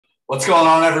What's going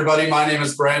on, everybody? My name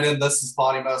is Brandon. This is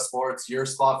Potty Sports, your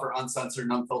spot for uncensored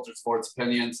and unfiltered sports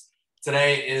opinions.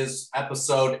 Today is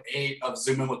episode 8 of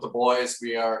Zoomin with the Boys.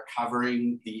 We are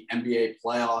covering the NBA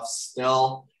playoffs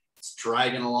still. It's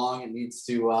dragging along. It needs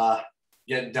to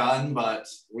get done, but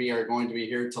we are going to be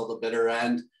here till the bitter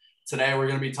end. Today, we're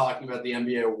going to be talking about the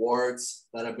NBA awards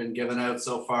that have been given out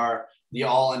so far, the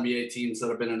all-NBA teams that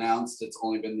have been announced. It's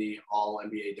only been the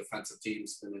all-NBA defensive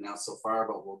teams been announced so far,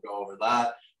 but we'll go over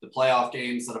that. The playoff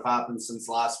games that have happened since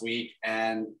last week,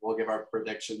 and we'll give our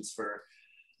predictions for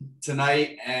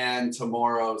tonight and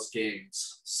tomorrow's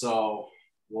games. So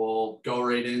we'll go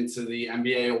right into the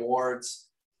NBA awards.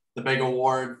 The big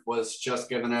award was just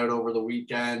given out over the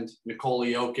weekend. Nikola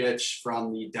Jokic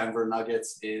from the Denver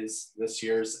Nuggets is this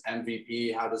year's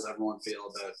MVP. How does everyone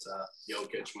feel about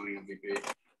Jokic winning MVP?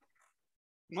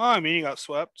 Well, I mean, he got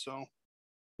swept, so.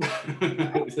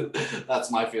 That's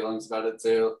my feelings about it,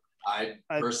 too. Sorry,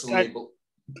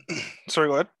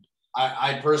 go ahead.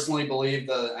 I personally believe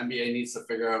the NBA needs to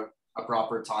figure out a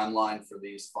proper timeline for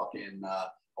these fucking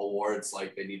awards.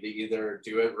 Like, they need to either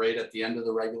do it right at the end of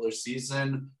the regular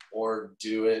season or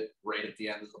do it right at the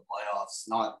end of the playoffs,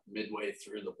 not midway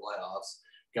through the playoffs,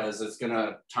 because it's going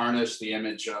to tarnish the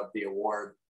image of the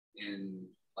award in,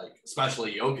 like,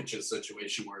 especially Jokic's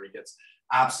situation where he gets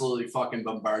absolutely fucking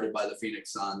bombarded by the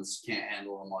Phoenix Suns, can't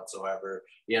handle him whatsoever.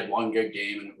 He had one good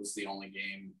game, and it was the only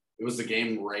game. It was the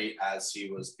game right as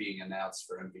he was being announced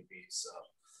for MVP. So,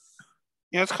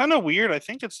 yeah, it's kind of weird. I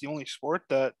think it's the only sport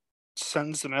that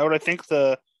sends them out. I think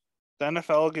the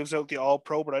NFL gives out the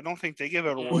All-Pro, but I don't think they give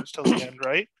out awards till the end,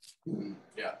 right?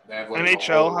 Yeah, they have like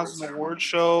NHL has an award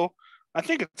show. I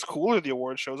think it's cooler, the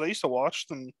award shows. I used to watch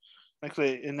them. Like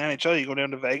in NHL, you go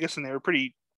down to Vegas, and they were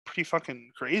pretty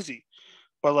fucking crazy.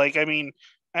 But, like, I mean,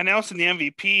 announcing the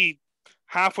MVP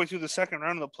halfway through the second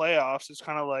round of the playoffs is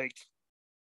kind of like,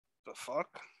 the fuck?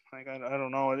 Like, I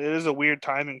don't know. It is a weird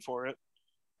timing for it.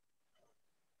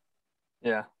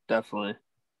 Yeah, definitely.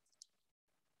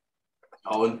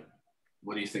 Owen,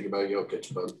 what do you think about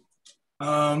Jokic, bud?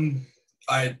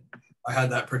 I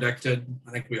had that predicted.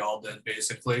 I think we all did,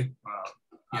 basically.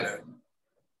 You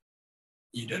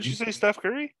did. Did you say Steph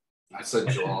Curry? I said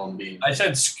Joel Embiid. I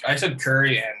said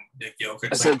Curry and Nick Jokic.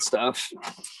 I said Steph.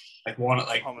 I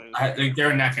think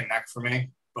they're neck and neck for me,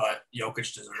 but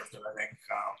Jokic deserved it. I think.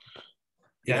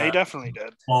 Yeah, he definitely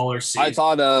did. Smaller season.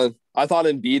 I thought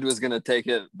Embiid was gonna take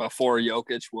it before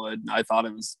Jokic would. I thought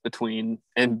it was between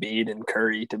Embiid and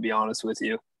Curry, to be honest with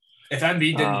you. If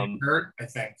Embiid didn't get hurt, I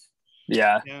think.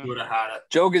 Yeah. He would have had it.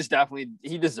 Jokic definitely,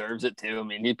 he deserves it too. I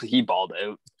mean, he balled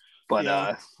out.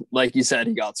 But like you said,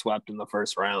 he got swept in the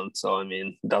first round. So, I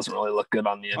mean, it doesn't really look good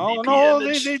on the MVP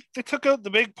image. They took out the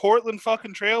big Portland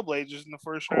fucking Trailblazers in the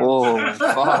first round. Oh,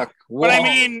 fuck. Whoa. But, I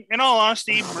mean, in all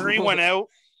honesty, Murray went out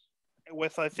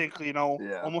with, I think,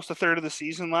 almost a third of the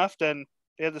season left. And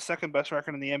they had the second best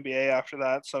record in the NBA after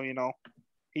that. So,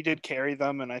 he did carry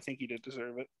them, and I think he did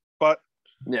deserve it. But,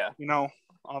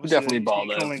 obviously, definitely balled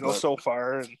he can only go so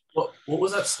far. And what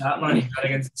was that stat line he had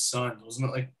against the Suns? Wasn't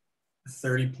it like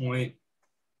 30-point,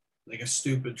 like a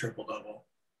stupid triple-double?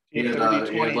 He had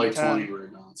like 20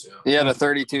 rebounds, yeah. He had a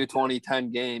 32, 20,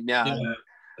 10 game, yeah.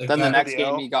 Like then the next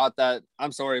game he got that.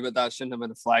 I'm sorry, but that shouldn't have been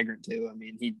a flagrant too. I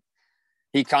mean,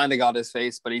 he kind of got his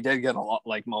face, but he did get a lot,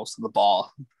 like most of the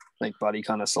ball. I think Buddy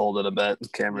kind of sold it a bit.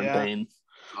 Cameron Payne.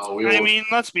 I mean,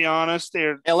 let's be honest.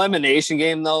 They're elimination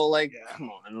game though. Like, come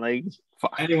on, like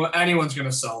anyone's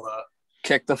gonna sell that.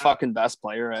 Kick the fucking best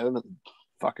player out of the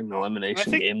fucking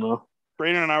elimination game though.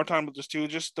 Brandon and I were talking about this too.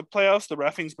 Just the playoffs, the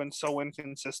reffing's been so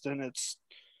inconsistent. It's,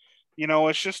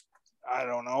 it's just, I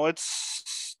don't know.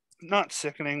 It's not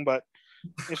sickening, but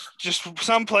it's just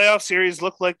some playoff series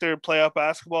look like they're playoff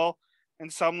basketball,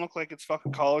 and some look like it's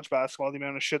fucking college basketball. The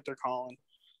amount of shit they're calling.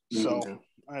 So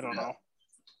I don't know.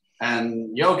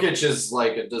 And Jokic is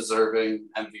like a deserving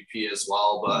MVP as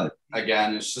well, but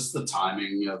again, it's just the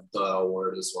timing of the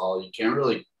award as well. You can't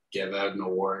really give out an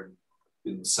award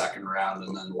in the second round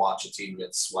and then watch a team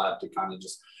get swept. It kind of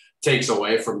just takes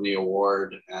away from the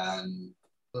award, and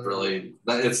really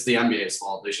it's the NBA's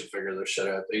fault. They should figure their shit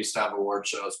out. They used to have award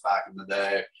shows back in the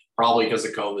day. Probably because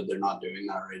of COVID, they're not doing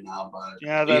that right now, but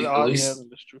at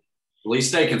least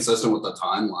stay consistent with the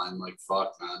timeline. Like,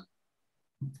 fuck,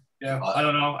 man. Yeah, I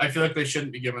don't know. I feel like they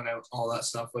shouldn't be giving out all that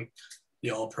stuff, like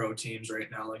the all-pro teams right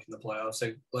now, like in the playoffs.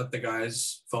 Like, let the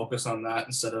guys focus on that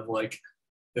instead of, like,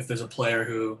 if there's a player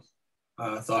who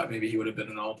thought maybe he would have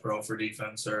been an all-pro for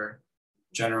defense or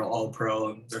general all-pro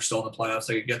and they're still in the playoffs,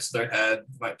 like, it gets to their head,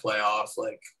 might play off.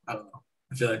 Like, I don't know.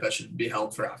 I feel like that should be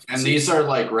held for after. And these are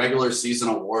like regular season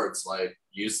awards. Like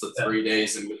use the 3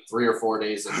 or 4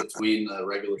 days in between the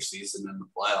regular season and the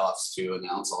playoffs to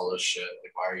announce all this shit.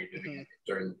 Like, why are you doing it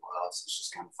during the playoffs? It's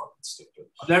just kind of fucking stupid.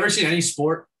 I've never seen any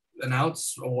sport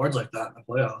announce awards like that in the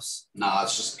playoffs. Nah,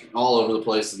 it's just all over the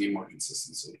place. They need more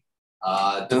consistency.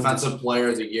 Defensive Player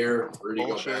of the Year, Rudy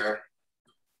Gobert.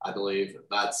 I believe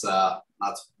that's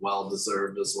well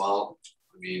deserved as well.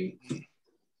 I mean,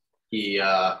 he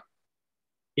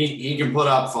can put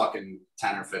up fucking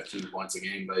 10 or 15 points a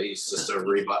game, but he's just a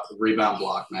rebound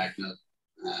block magnet.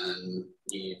 And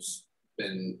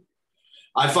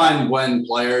I find when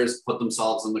players put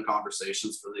themselves in the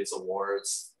conversations for these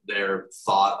awards, they're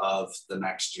thought of the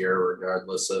next year,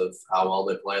 regardless of how well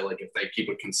they play. Like if they keep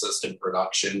a consistent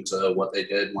production to what they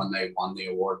did when they won the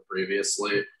award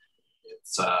previously,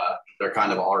 they're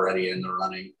kind of already in the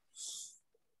running.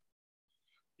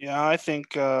 Yeah, I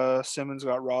think Simmons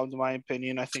got robbed, in my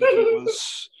opinion. I think he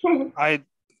was I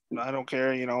don't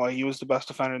care, he was the best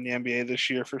defender in the NBA this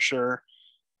year for sure.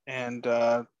 And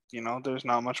there's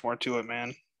not much more to it,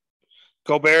 man.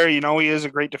 Gobert, he is a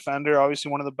great defender,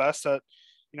 obviously one of the best at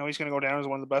he's going to go down as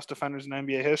one of the best defenders in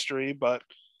NBA history, but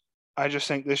I just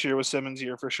think this year was Simmons'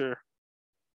 year for sure.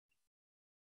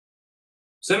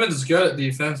 Simmons is good at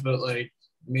defense, but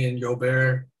me and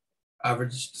Gobert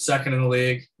averaged second in the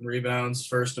league in rebounds,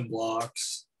 first in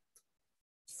blocks,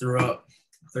 threw up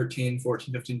 13,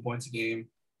 14, 15 points a game.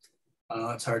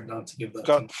 It's hard not to give that.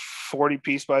 Got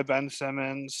 40-piece by Ben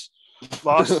Simmons.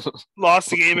 Lost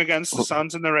the game against the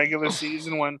Suns in the regular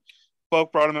season when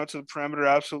Boak brought him out to the perimeter,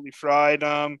 absolutely fried.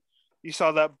 You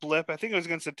saw that blip. I think it was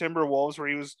against the Timberwolves where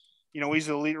he was, he's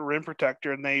the elite rim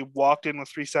protector, and they walked in with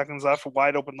 3 seconds left, a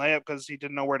wide open layup because he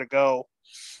didn't know where to go.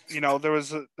 There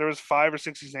was 5 or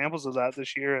 6 examples of that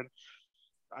this year, and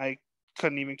I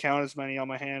couldn't even count as many on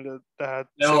my hand that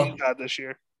Simmons had this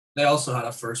year. They also had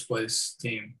a first place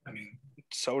team. I mean,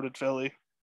 so did Philly.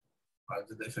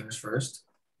 Did they finish first?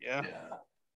 Yeah.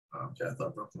 Okay, I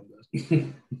thought Brooklyn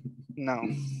did.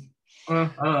 No. I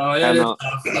don't know. Yeah, no.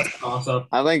 That's toss-up.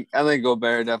 I think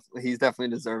Gobert he's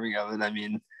definitely deserving of it. I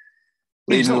mean,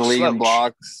 leading the league slouch in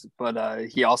blocks, but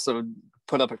he also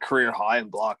put up a career high in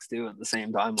blocks too at the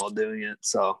same time while doing it.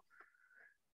 So,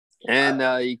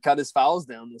 and he cut his fouls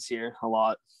down this year a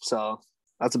lot. So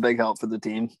that's a big help for the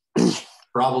team.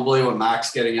 Probably what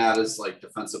Mac's getting at is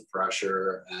defensive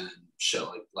pressure and shit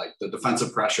like the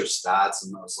defensive pressure stats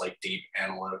and those deep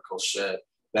analytical shit.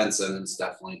 Ben Simmons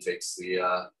definitely takes the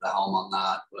helm on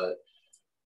that, but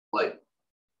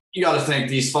you got to think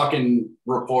these fucking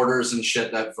reporters and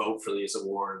shit that vote for these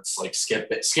awards, Skip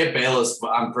Bayless,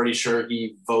 I'm pretty sure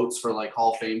he votes for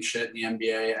Hall of Fame shit in the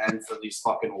NBA and for these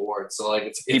fucking awards. So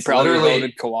it's he probably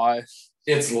voted Kawhi.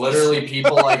 It's literally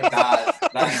people like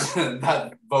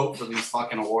that vote for these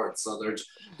fucking awards. So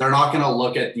they're not going to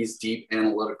look at these deep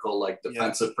analytical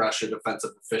defensive pressure,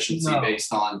 defensive efficiency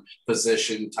based on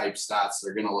position type stats.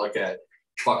 They're going to look at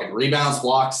fucking rebounds,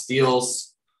 blocks,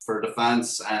 steals for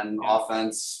defense and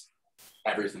offense,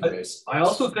 everything basically. I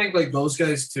also think those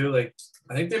guys too. I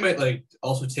think they might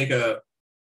also take a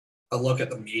look at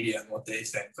the media and what they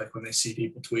think, when they see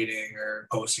people tweeting or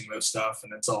posting about stuff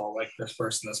and it's all this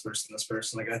person.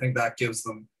 I think that gives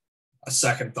them a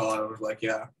second thought of a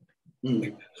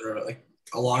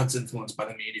lot of it's influenced by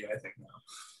the media, I think now.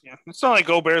 Yeah, it's not like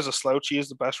Gobert's a slouch. He is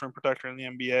the best rim protector in the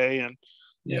NBA, and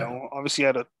obviously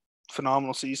had a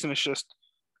phenomenal season. It's just,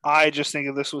 I just think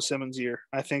of this was Simmons' year.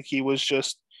 I think he was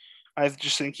I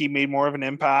just think he made more of an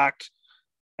impact,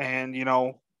 and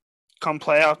come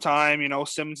playoff time,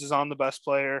 Simmons is on the best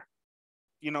player.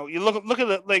 You look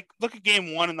at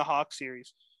game 1 in the Hawks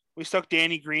series. We stuck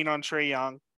Danny Green on Trae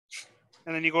Young,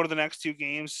 and then you go to the next 2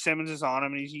 games, Simmons is on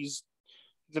him, and he's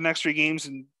the next 3 games,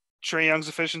 and Trae Young's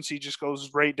efficiency just goes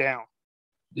right down.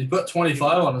 He put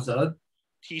 25 on his head.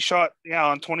 He shot,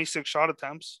 on 26 shot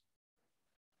attempts.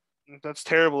 That's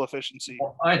terrible efficiency.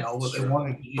 Well, I know, but they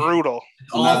want to be brutal.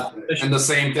 And the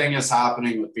same thing is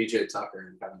happening with PJ Tucker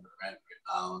and Kevin Durant.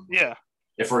 Yeah.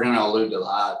 If we're going to allude to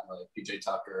that, PJ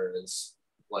Tucker is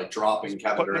dropping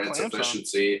Kevin Durant's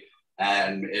efficiency,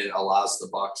 and it allows the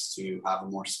Bucks to have a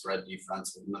more spread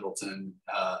defense with Middleton,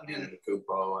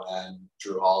 Antetokounmpo, and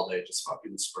Drew Holiday just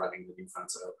fucking spreading the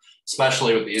defense out,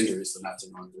 especially with the injuries the Nets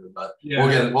are going through. But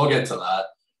we'll get to that.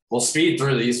 We'll speed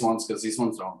through these ones because these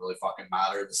ones don't really fucking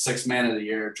matter. The 6th man of the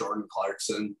year, Jordan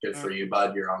Clarkson. Good for you,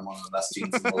 bud. You're on one of the best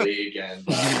teams in the league. And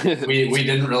we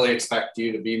didn't really expect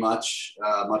you to be much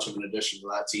of an addition to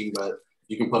that team, but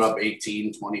you can put up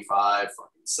 18, 25,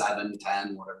 7,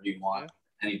 10, whatever you want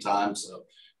anytime. So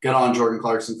good on Jordan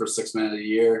Clarkson for 6th man of the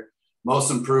year.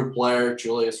 Most improved player,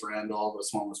 Julius Randle. This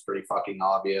one was pretty fucking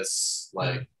obvious.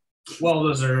 Like, well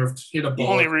deserved. He had a The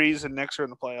only reason Knicks are in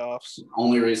the playoffs.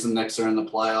 Only reason Knicks are in the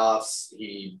playoffs.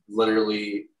 He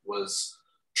literally was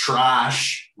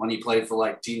trash when he played for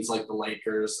like teams like the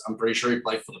Lakers. I'm pretty sure he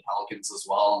played for the Pelicans as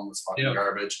well and was fucking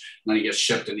garbage. And then he gets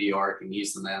shipped to New York and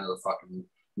he's the man of the fucking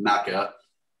Mecca.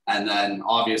 And then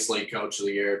obviously Coach of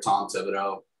the Year, Tom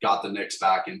Thibodeau, got the Knicks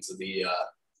back into the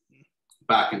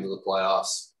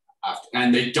playoffs.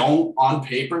 And they don't, on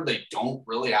paper, they don't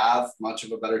really have much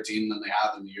of a better team than they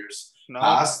have in the years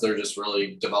past. They're just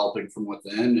really developing from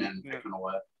within and picking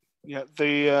away. Yeah,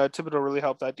 Thibodeau really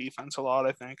helped that defense a lot,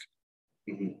 I think.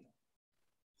 Mm-hmm.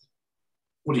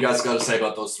 What do you guys got to say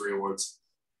about those 3 awards?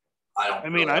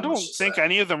 I don't think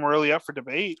any of them were really up for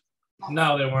debate.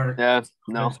 No, they weren't. Yeah,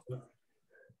 no.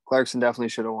 Clarkson definitely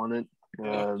should have won it.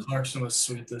 Clarkson was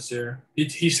sweet this year. He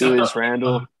Julius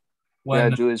Randle.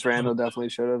 Julius Randle definitely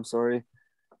should have. Sorry.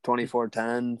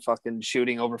 24-10, fucking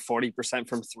shooting over 40%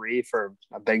 from 3 for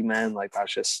a big man. Like,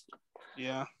 that's just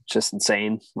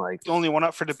insane. Like, the only one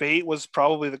up for debate was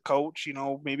probably the coach.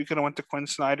 Maybe could have went to Quinn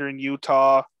Snyder in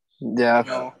Utah.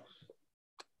 Yeah.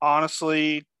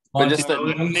 Honestly, but just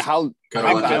how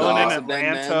Bellin in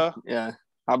Atlanta. Yeah.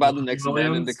 How about the Knicks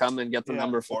abandoned to come and get the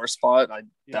number 4 spot?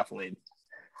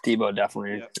 Thibodeau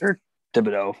definitely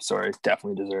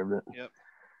deserved it. Yep.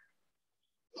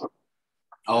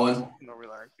 Owen, no real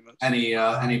arguments.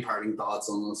 Any parting thoughts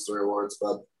on those 3 awards,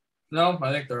 bud? No,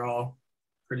 I think they're all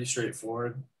pretty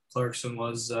straightforward. Clarkson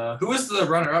was who was the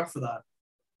runner-up for that?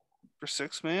 For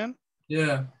 6 man?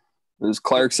 Yeah. It was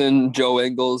Clarkson, Joe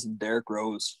Ingles, and Derrick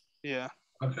Rose. Yeah.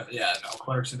 Okay. Yeah, no,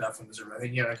 Clarkson definitely deserved it. I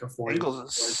think he had like a 40.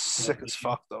 Ingles is sick as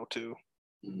fuck though too.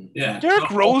 Yeah.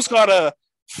 Derrick Rose got a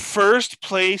first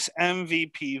place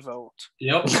MVP vote.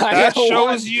 Yep. That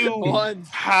shows you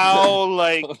how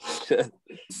like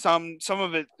some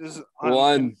of it is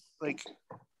like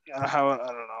how I don't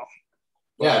know.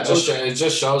 Yeah, it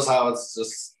just shows how it's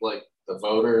just like the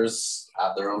voters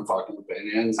have their own fucking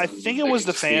opinions. I think it was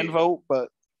the fan vote, but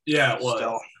yeah, it was.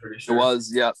 Still. Pretty sure. It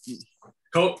was, yeah.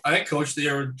 I think Coach of the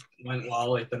Year went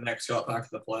well. Like the Knicks got back to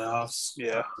the playoffs.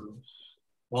 Yeah.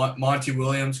 Monty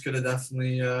Williams could have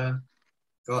definitely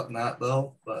gotten that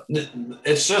though, but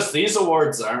it's just these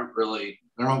awards aren't really.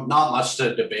 There's not much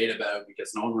to debate about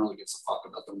because no one really gives a fuck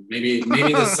about them. Maybe the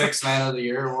 6th Man of the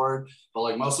Year award, but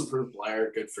like most improved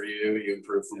player, good for you. You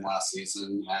improved from last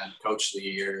season, and Coach of the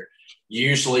Year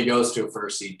usually goes to a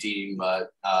first seed team, but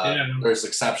there's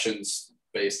exceptions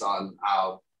based on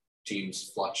how teams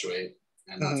fluctuate,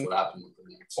 and that's what happened with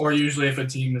the Knicks. Or usually if a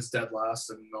team is dead last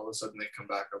and all of a sudden they come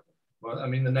back up. Well, I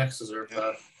mean, the Knicks deserve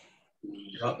that.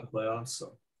 Got in the playoffs,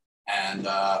 so. And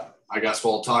I guess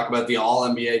we'll talk about the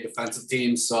All-NBA defensive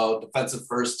teams. So defensive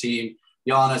first team,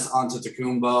 Giannis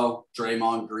Antetokounmpo,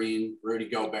 Draymond Green, Rudy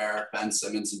Gobert, Ben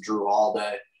Simmons, and Drew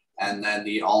Holiday. And then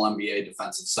the All-NBA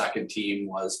defensive second team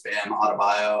was Bam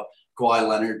Adebayo, Kawhi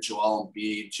Leonard, Joel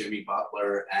Embiid, Jimmy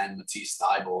Butler, and Matisse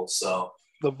Thybulle. So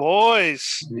the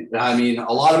boys. I mean,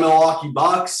 a lot of Milwaukee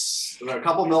Bucks, a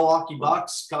couple Milwaukee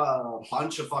Bucks, a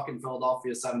bunch of fucking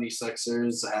Philadelphia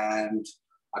 76ers, and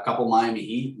a couple Miami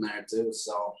Heat in there too.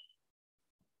 So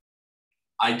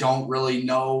I don't really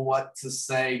know what to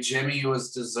say. Jimmy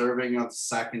was deserving of the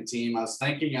second team. I was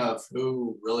thinking of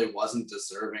who really wasn't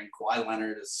deserving. Kawhi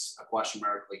Leonard is a question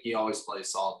mark. Like, he always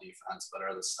plays solid defense, but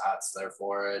are the stats there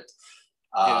for it?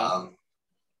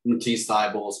 Matisse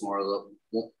Thybulle is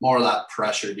more of that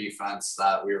pressure defense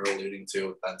that we were alluding to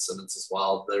with Ben Simmons as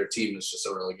well. Their team is just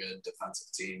a really good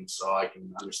defensive team, so I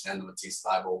can understand the Matisse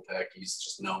Thybulle pick. He's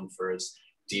just known for his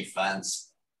defense.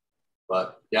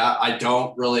 But yeah, I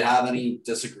don't really have any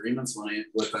disagreements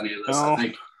with any of this. No.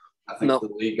 I think the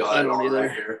league got it all right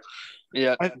here.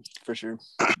 Yeah, for sure.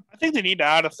 I think they need to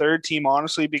add a third team,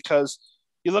 honestly, because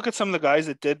you look at some of the guys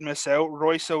that did miss out.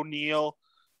 Royce O'Neal,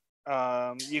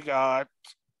 you got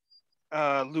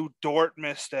Lou Dort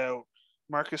missed out.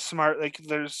 Marcus Smart, like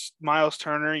there's Miles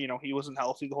Turner, he wasn't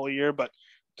healthy the whole year, but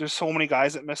there's so many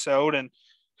guys that miss out. And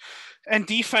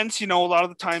defense, a lot of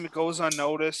the time it goes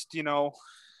unnoticed.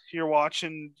 You're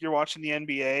watching the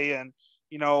NBA, and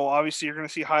obviously you're going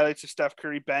to see highlights of Steph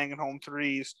Curry banging home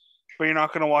threes, but you're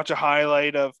not going to watch a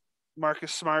highlight of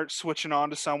Marcus Smart switching on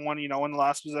to someone, in the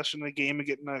last possession of the game and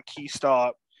getting a key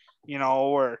stop,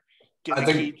 or getting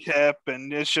a key tip.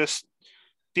 And it's just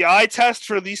the eye test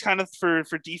for these kind of for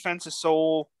defense is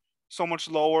so much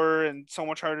lower and so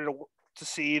much harder to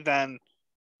see than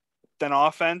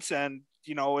offense. And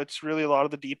it's really a lot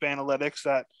of the deep analytics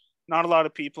that not a lot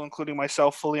of people, including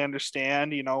myself, fully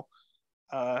understand.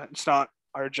 It's not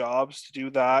our jobs to do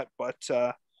that, but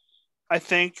I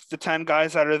think the 10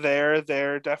 guys that are there,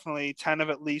 they're definitely 10 of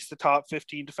at least the top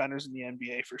 15 defenders in the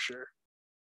NBA for sure.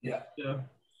 Yeah. Yeah.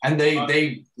 And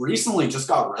they recently just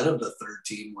got rid of the third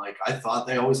team. Like, I thought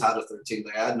they always had a third team.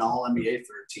 They had an all-NBA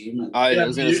third team. And I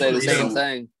was going to say the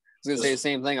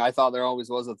same thing. I thought there always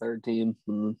was a third team.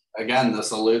 Again, this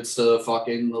alludes to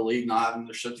fucking the league not having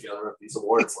their shit together with these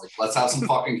awards. Like, let's have some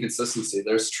fucking consistency.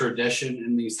 There's tradition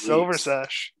in these leagues. Silver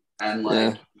Sash. And,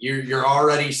 like, you're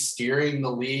already steering the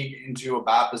league into a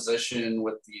bad position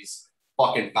with these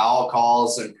fucking foul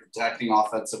calls and protecting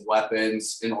offensive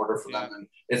weapons in order for them. And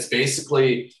it's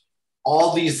basically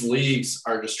all these leagues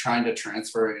are just trying to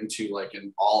transfer into like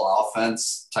an all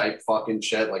offense type fucking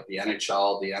shit, like the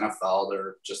NHL, the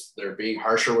NFL. They're being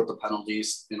harsher with the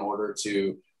penalties in order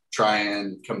to try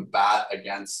and combat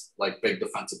against like big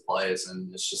defensive plays.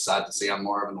 And it's just sad to see. I'm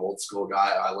more of an old school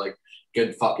guy. I like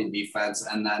good fucking defense.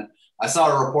 And then I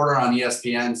saw a reporter on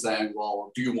ESPN saying,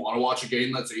 well, do you want to watch a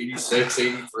game that's 86,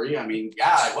 83? I mean, yeah,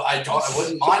 I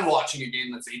wouldn't mind watching a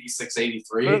game that's 86,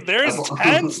 83. They're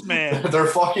intense, man. They're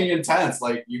fucking intense.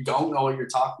 Like, you don't know what you're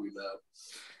talking about.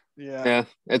 Yeah.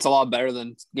 It's a lot better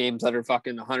than games that are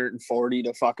fucking 140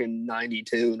 to fucking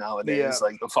 92 nowadays. Yeah.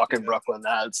 Like the fucking Brooklyn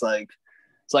Nets.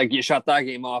 It's like you shut that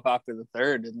game off after the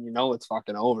third and you know it's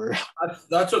fucking over.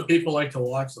 That's what people like to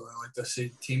watch. So I like to see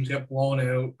teams get blown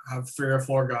out, have 3 or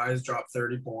 4 guys drop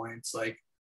 30 points. Like,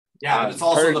 yeah, but it's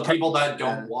also the people that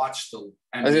don't watch the NBA.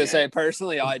 I was gonna say,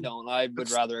 personally, I don't. I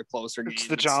would rather a closer game. It's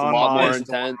the John a lot more Mize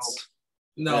intense.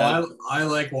 No, I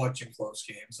like watching close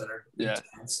games that are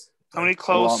intense. How many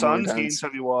close Suns games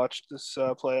have you watched this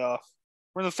playoff?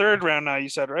 We're in the third round now, you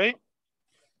said, right?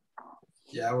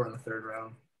 Yeah, we're in the third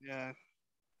round. Yeah.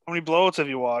 How many blowouts have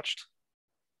you watched?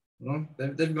 Well,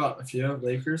 they've got a few.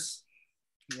 Lakers.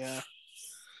 Yeah.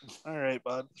 All right,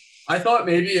 bud. I thought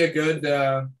maybe a good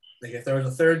like if there was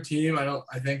a third team.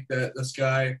 I think that this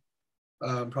guy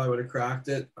probably would have cracked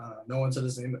it. No one said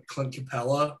his name, but Clint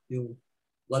Capella. He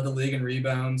led the league in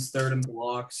rebounds, third in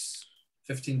blocks,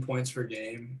 15 points per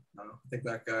game. I think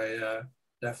that guy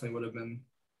definitely would have been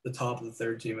the top of the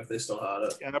third team if they still had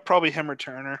it. Yeah, probably him or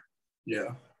Turner.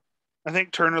 Yeah. I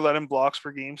think Turner led in blocks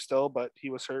per game still, but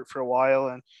he was hurt for a while,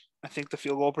 and I think the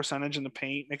field goal percentage in the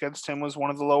paint against him was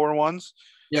one of the lower ones.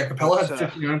 Yeah, Capella had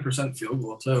 59% field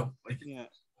goal too. Like, yeah,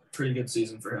 pretty good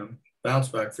season for him. Bounce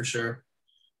back for sure.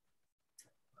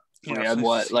 Yeah,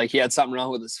 he had something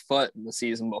wrong with his foot in the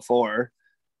season before.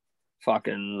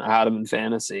 Fucking had him in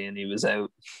fantasy, and he was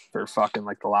out for fucking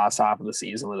like the last half of the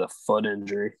season with a foot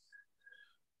injury.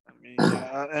 I mean,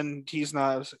 yeah, and he's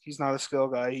not a skill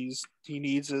guy. He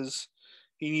needs his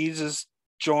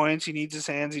joints, he needs his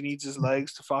hands, he needs his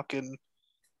legs to fucking,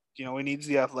 he needs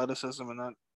the athleticism,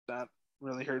 and that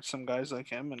really hurts some guys like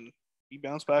him, and he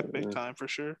bounced back big time for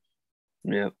sure.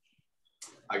 Yeah.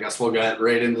 I guess we'll get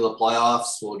right into the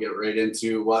playoffs. We'll get right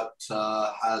into what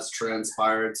has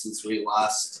transpired since we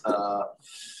last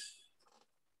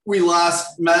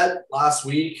met last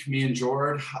week, me and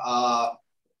Jord.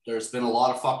 There's been a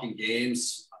lot of fucking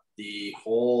games. The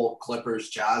whole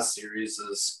Clippers-Jazz series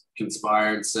has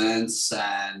conspired since,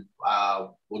 and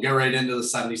we'll get right into the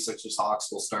 76ers-Hawks.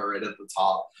 We'll start right at the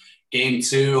top. Game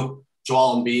 2,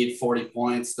 Joel Embiid, 40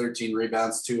 points, 13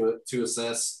 rebounds, 2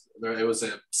 assists. It was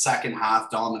a second half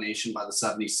domination by the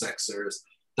 76ers.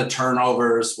 The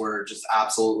turnovers were just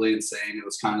absolutely insane. It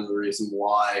was kind of the reason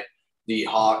why the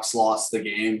Hawks lost the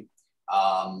game.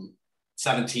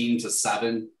 17-7.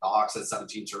 The Hawks had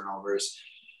 17 turnovers.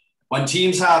 When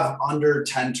teams have under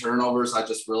 10 turnovers, I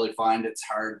just really find it's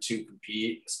hard to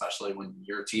compete, especially when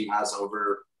your team has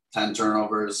over 10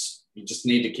 turnovers. You just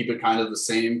need to keep it kind of the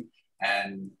same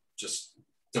and just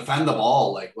defend the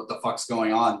ball. Like, what the fuck's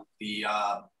going on? The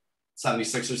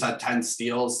 76ers had 10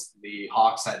 steals. The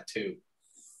Hawks had 2.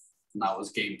 And that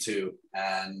was game 2.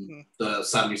 And the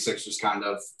 76ers kind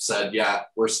of said, yeah,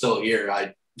 we're still here.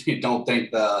 I don't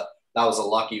think that was a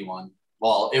lucky one.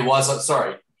 Well, it was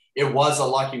a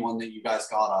lucky one that you guys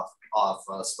got off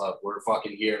us, but we're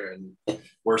fucking here, and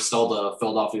we're still the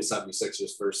Philadelphia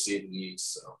 76ers first seed in the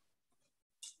East. So.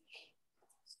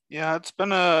 Yeah, it's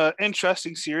been an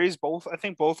interesting series. I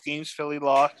think both games Philly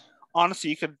lost.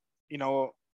 Honestly, you could,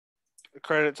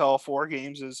 credit to all 4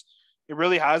 games is it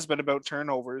really has been about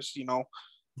turnovers.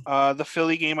 The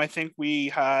Philly game, I think we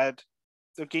had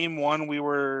the game 1, we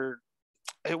were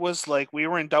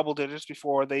in double digits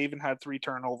before they even had 3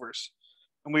 turnovers,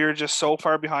 and we were just so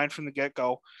far behind from the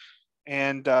get-go.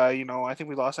 And, I think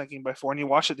we lost that game by 4, and you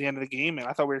watched at the end of the game, and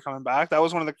I thought we were coming back. That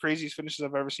was one of the craziest finishes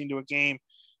I've ever seen to a game.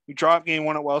 We dropped game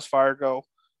 1 at Wells Fargo,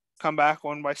 come back,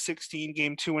 won by 16,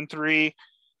 game 2 and 3.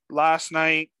 Last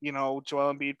night, Joel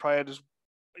Embiid probably had his,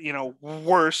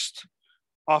 worst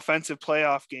offensive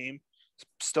playoff game.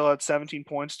 Still had 17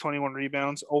 points, 21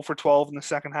 rebounds, 0 for 12 in the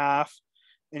second half.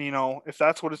 And, if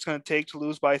that's what it's going to take to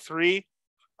lose by 3,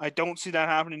 I don't see that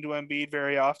happening to Embiid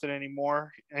very often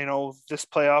anymore. This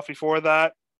playoff before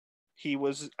that, he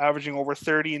was averaging over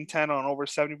 30 and 10 on over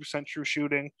 70% true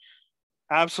shooting.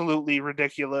 Absolutely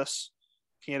ridiculous.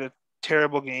 He had a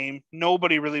terrible game.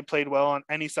 Nobody really played well on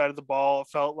any side of the ball. It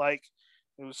felt like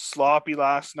it was sloppy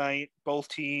last night, both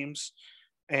teams.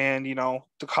 And,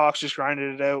 the Hawks just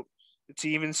grinded it out. It's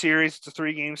an even series. It's a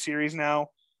 3-game series now.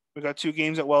 We got 2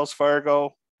 games at Wells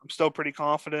Fargo. I'm still pretty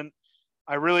confident.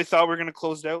 I really thought we were going to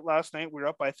close it out last night. We were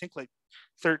up by, I think, like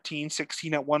 13,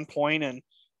 16 at one point, and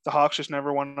the Hawks just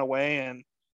never went away. And,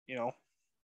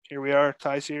 here we are,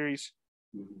 tie series.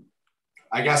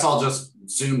 I guess I'll just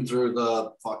zoom through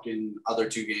the fucking other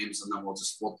 2 games, and then we'll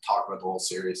talk about the whole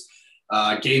series.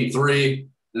 Game 3,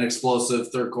 an explosive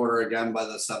third quarter again by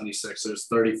the 76ers,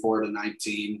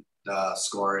 34-19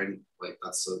 scoring. Like,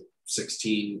 that's a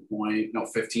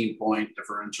 15-point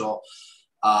differential.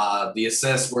 The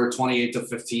assists were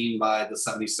 28-15 by the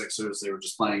 76ers. They were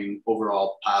just playing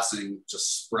overall passing,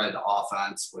 just spread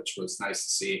offense, which was nice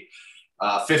to see.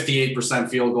 58%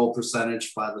 field goal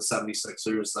percentage by the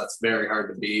 76ers. That's very hard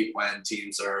to beat when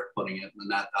teams are putting it in the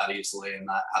net that easily and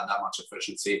that had that much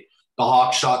efficiency. The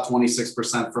Hawks shot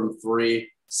 26% from 3,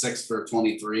 6 for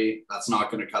 23. That's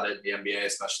not going to cut it in the NBA,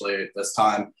 especially at this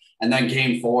time. And then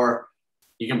game 4,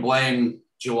 you can blame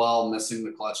Joel missing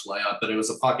the clutch layup, but it was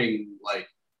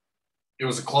it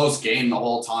was a close game the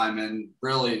whole time. And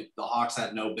really, the Hawks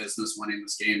had no business winning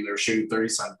this game. They were shooting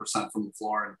 37% from the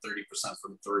floor and 30%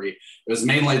 from 3. It was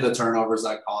mainly the turnovers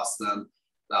that cost them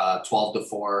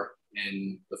 12-4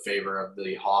 in the favor of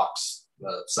the Hawks.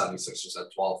 The 76ers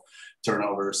had 12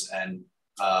 turnovers, and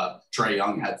Trae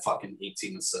Young had fucking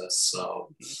 18 assists.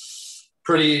 So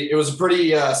it was a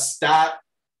pretty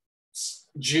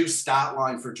juice stat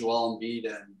line for Joel Embiid,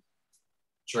 and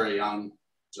Trae Young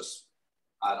just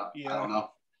I don't know.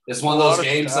 It's one of those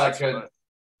games it's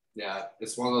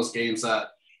one of those games that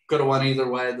could have went either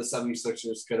way. The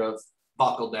 76ers could have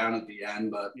buckled down at the end,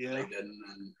 but they didn't,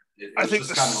 and it was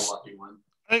just kind of a lucky one.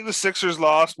 I think the Sixers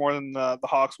lost more than the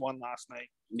Hawks won last night.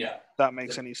 Yeah. If that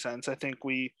makes any sense. I think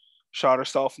we shot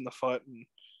ourselves in the foot and,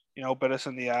 bit us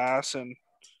in the ass, and,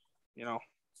 we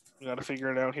got to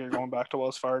figure it out here going back to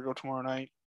Wells Fargo tomorrow night.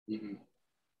 Mm-hmm.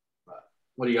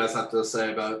 What do you guys have to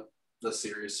say about this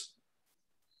series?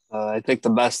 I think the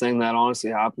best thing that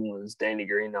honestly happened was Danny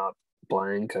Green not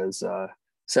playing, because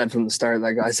said from the start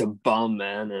that guy's a bum,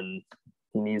 man, and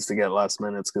he needs to get less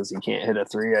minutes because he can't hit a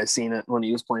 3. I seen it when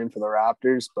he was playing for the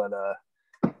Raptors, but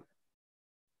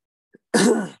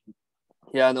I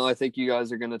think you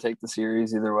guys are going to take the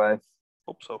series either way.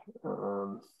 Hope so.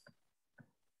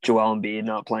 Joel Embiid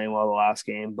not playing well the last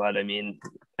game, but I mean,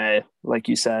 hey, like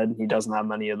you said, he doesn't have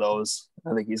many of those.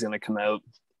 I think he's going to come out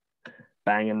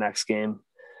banging next game.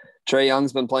 Trae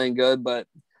Young's been playing good, but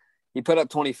he put up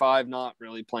 25, not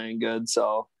really playing good.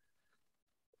 So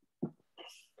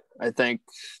I think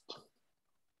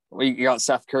we got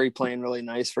Seth Curry playing really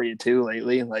nice for you too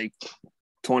lately, like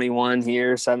 21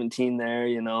 here, 17 there,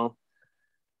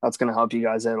 That's going to help you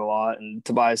guys out a lot. And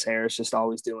Tobias Harris just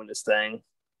always doing his thing.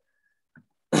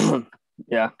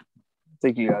 Yeah, I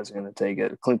think you guys are going to take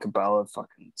it. Clint Capella,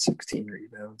 fucking 16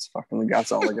 rebounds. Fucking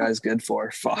that's all the guy's good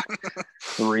for. Fuck.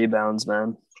 The rebounds,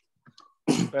 man.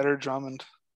 Better Drummond.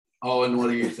 Oh, and what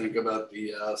do you think about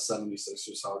the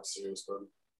 76ers Hawks series, bud?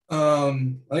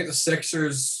 I think the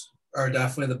Sixers are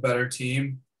definitely the better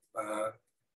team.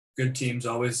 Good teams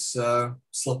always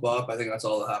slip up. I think that's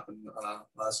all that happened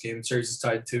last game. The series is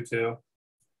tied 2-2.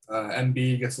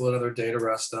 Embiid gets another day to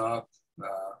rest up.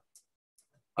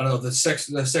 I don't know. The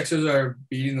Sixers are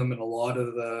beating them in a lot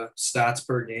of the stats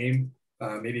per game.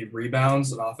 Maybe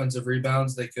rebounds and offensive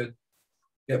rebounds they could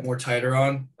get more tighter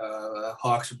on.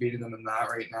 Hawks are beating them in that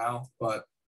right now. But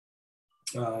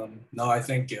no, I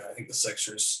think the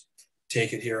Sixers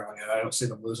take it here on it. I don't see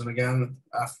them losing again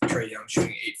after Trae Young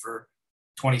shooting 8 for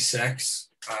 26.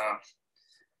 I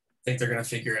think they're going to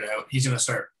figure it out. He's going to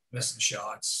start missing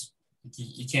shots.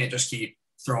 You can't just keep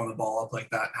throwing the ball up like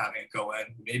that and having it go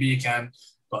in. Maybe you can,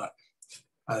 but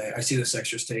I see the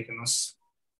Sixers taking this.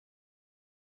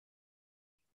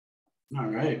 All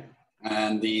right.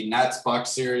 And the Nets-Bucks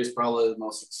series, probably the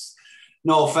most,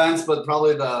 no offense, but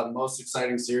probably the most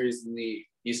exciting series in the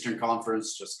Eastern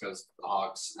Conference, just because the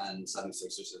Hawks and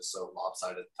 76ers is so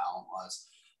lopsided talent-wise.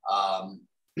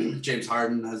 James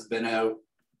Harden has been out.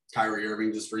 Kyrie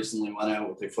Irving just recently went out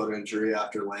with a foot injury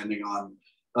after landing on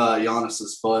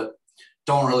Giannis's foot.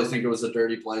 don't really think it was a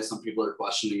dirty play. Some people are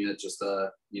questioning it just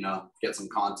to, get some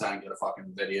content, get a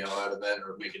fucking video out of it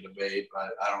or make a debate,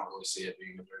 but I don't really see it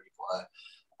being a dirty play.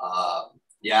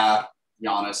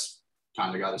 Giannis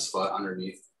kind of got his foot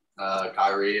underneath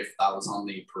Kyrie. If that was on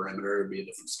the perimeter, it'd be a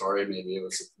different story. Maybe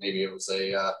it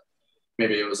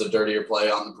was a dirtier play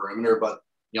on the perimeter, but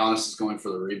Giannis is going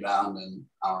for the rebound, and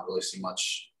I don't really see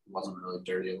much. It wasn't really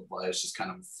dirty of a play. It's just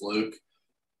kind of a fluke.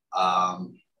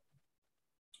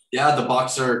 The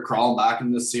Bucks are crawling back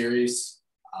in this series.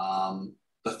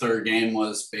 The third game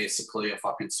was basically a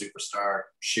fucking superstar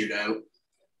shootout.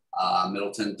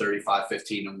 Middleton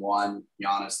 35-15-1,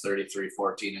 Giannis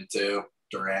 33-14-2,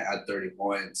 Durant had 30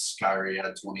 points, Kyrie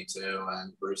had 22,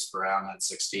 and Bruce Brown had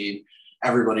 16.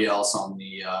 Everybody else on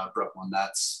the Brooklyn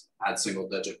Nets had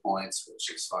single-digit points,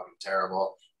 which is fucking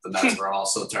terrible. The Nets were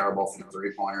also terrible from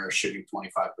three-pointers, shooting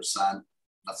 25%.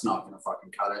 That's not going to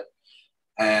fucking cut it.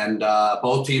 And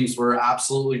both teams were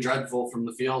absolutely dreadful from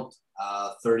the field,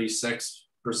 36%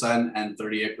 and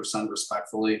 38%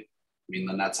 respectfully. I mean,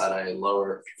 the Nets had a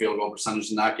lower field goal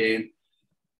percentage in that game.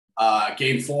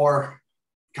 Game 4,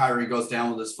 Kyrie goes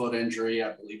down with his foot injury.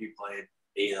 I believe he played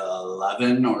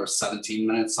 11 or 17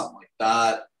 minutes, something like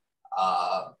that.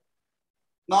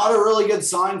 Not a really good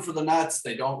sign for the Nets.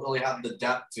 They don't really have the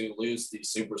depth to lose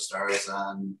these superstars,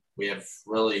 and we have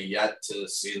really yet to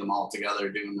see them all together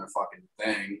doing their fucking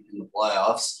thing in the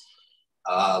playoffs.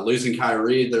 Losing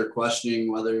Kyrie, they're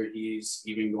questioning whether he's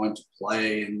even going to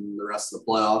play in the rest of the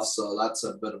playoffs, so that's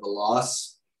a bit of a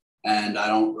loss. And I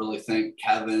don't really think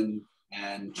Kevin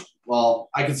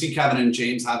I can see Kevin and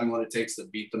James having what it takes to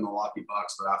beat the Milwaukee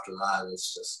Bucks, but after that,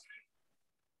 it's just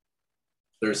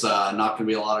there's not going to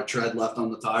be a lot of tread left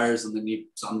on the tires, and they need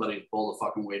somebody to pull the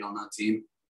fucking weight on that team.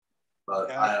 But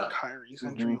Kyrie's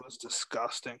injury was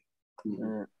disgusting.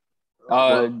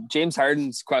 James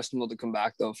Harden's questionable to come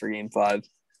back though for Game 5.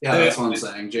 Yeah, that's what I'm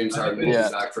saying. James Harden will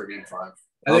be back for Game 5.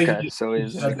 Okay, so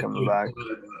he's coming back.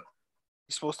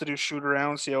 He's supposed to do shoot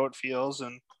around, see how it feels,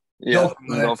 and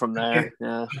go from there.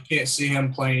 Yeah, I can't see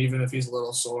him playing even if he's a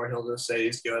little sore. He'll just say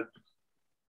he's good.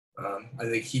 I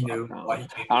think he knew why he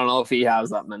came. I don't know if he has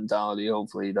that mentality.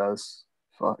 Hopefully he does.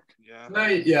 Fuck.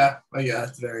 Yeah.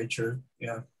 That's very true.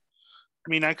 Yeah. I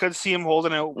mean, I could see him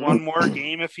holding out one more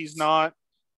game if he's not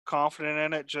confident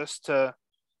in it, just to,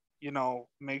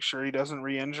 make sure he doesn't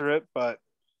re-injure it. But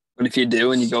if you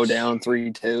do and you go down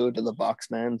 3-2 to the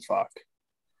Bucks, man, fuck.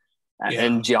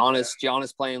 And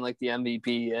Giannis playing like the MVP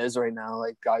he is right now,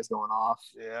 like guys going off.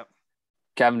 Yeah.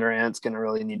 Kevin Durant's gonna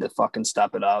really need to fucking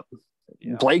step it up.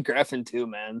 Yeah. Blake Griffin too,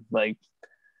 man. Like,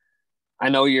 I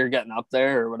know you're getting up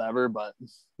there or whatever, but you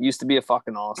used to be a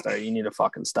fucking all-star. You need to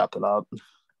fucking step it up.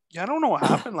 Yeah, I don't know what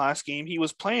happened last game. He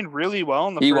was playing really well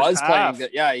in the first half. He was playing good.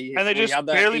 Yeah, and they just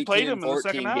barely played him in the 14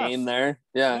 second half. Game there.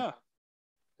 Yeah.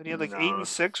 Then he had like 8 and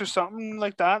 6 or something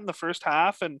like that in the first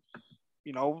half, and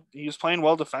he was playing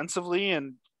well defensively,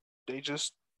 and they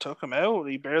just took him out.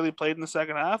 He barely played in the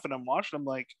second half, and I'm watching him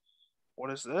like, what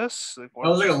is this? Like, that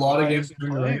was like a lot of games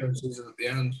during the regular season at the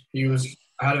end.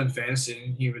 I had him in fantasy,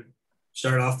 and he would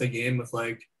start off the game with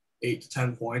like 8 to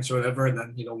 10 points or whatever, and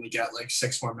then he'd only get like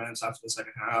 6 more minutes after the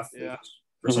second half. Yeah.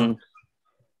 Who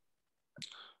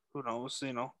knows?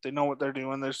 They know what they're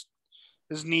doing.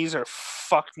 His knees are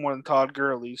fucked more than Todd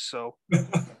Gurley's, so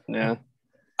yeah.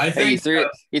 I think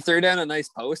he threw down a nice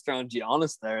post on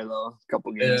Giannis there though a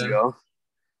couple games ago.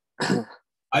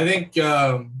 I think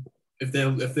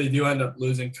if they do end up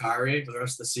losing Kyrie for the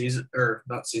rest of the season, or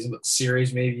not season, but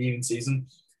series, maybe even season,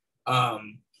 I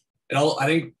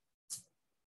think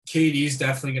KD's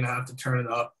definitely going to have to turn it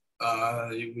up.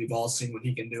 We've all seen what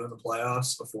he can do in the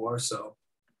playoffs before, so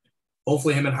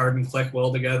hopefully him and Harden click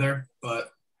well together.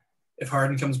 But if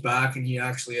Harden comes back and he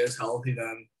actually is healthy,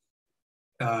 then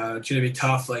it's going to be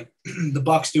tough. Like, the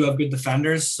Bucks do have good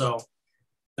defenders, so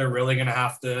they're really going to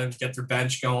have to get their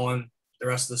bench going. The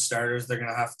rest of the starters, they're going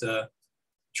to have to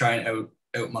try and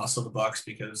out muscle the Bucks,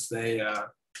 because they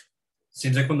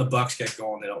seems like when the Bucks get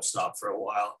going, they don't stop for a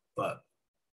while. But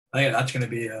I think that's going to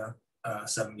be a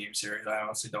 7-game series. I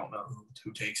honestly don't know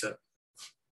who takes it.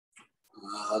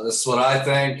 This is what I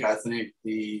think. I think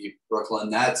the Brooklyn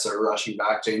Nets are rushing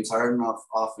back James Harden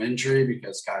off injury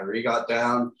because Kyrie got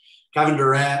down. Kevin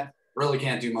Durant really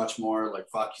can't do much more. Like,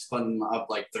 fuck, he's putting up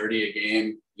like 30 a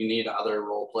game. You need other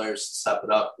role players to step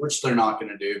it up, which they're not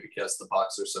going to do because the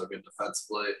Bucks are so good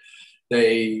defensively.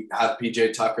 They have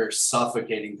PJ Tucker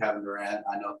suffocating Kevin Durant.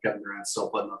 I know Kevin Durant's still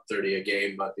putting up 30 a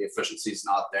game, but the efficiency's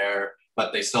not there.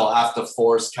 But they still have to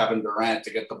force Kevin Durant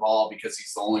to get the ball because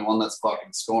he's the only one that's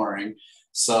fucking scoring.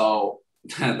 So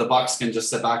the Bucks can just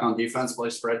sit back on defense, play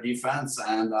spread defense,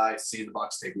 and I see the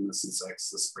Bucks taking this in 6.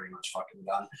 This is pretty much fucking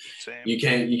done. Same. You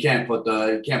can't put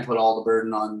all the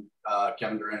burden on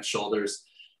Kevin Durant's shoulders.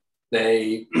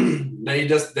 They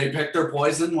picked their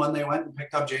poison when they went and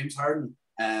picked up James Harden,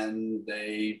 and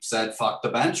they said, "Fuck the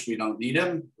bench. We don't need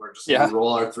him. We're just gonna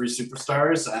roll our 3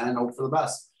 superstars and hope for the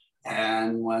best."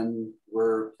 And when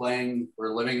we're living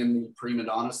in the prima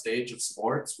donna stage of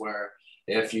sports, where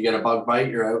if you get a bug bite,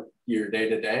 you're out your day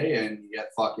to day, and you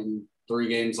get fucking 3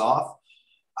 games off.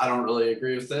 I don't really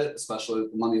agree with it, especially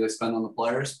with the money they spend on the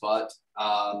players. But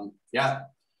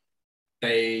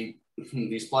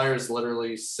these players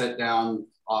literally sit down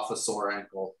off a sore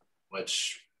ankle,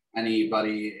 which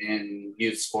anybody in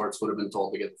youth sports would have been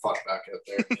told to get the fuck back out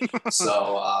there.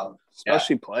 So,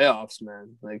 especially playoffs,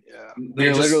 man. Like,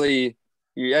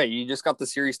 you just got the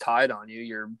series tied on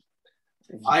you.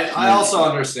 I also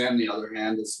understand the other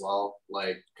hand as well.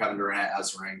 Like, Kevin Durant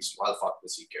has rings. Why the fuck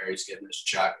does he care? He's getting his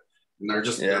check. And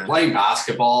they're playing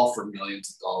basketball for millions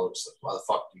of dollars. Like, why the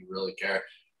fuck do you really care?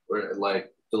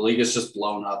 Like, the league is just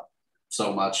blown up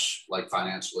so much, like,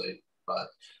 financially. But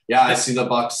yeah, I see the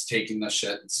Bucks taking this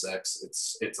shit in 6.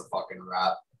 It's a fucking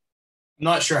wrap. I'm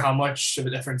not sure how much of a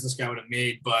difference this guy would have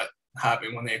made, but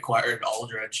when they acquired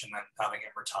Aldridge and then having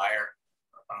him retire,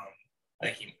 I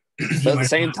think he. But at the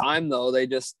same time, though,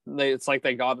 it's like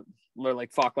they're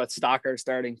like, fuck, let's stock our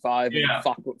starting 5 and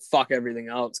fuck everything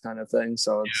else kind of thing.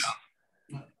 So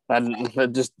that's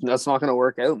not going to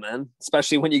work out, man.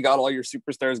 Especially when you got all your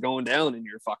superstars going down in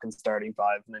your fucking starting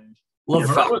 5, and then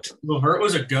LeVert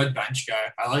was a good bench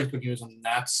guy. I liked when he was on the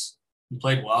Nets. He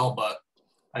played well, but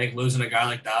I think losing a guy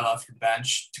like that off your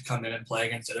bench to come in and play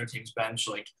against other teams' bench,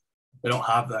 like, they don't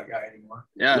have that guy anymore.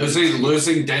 Yeah,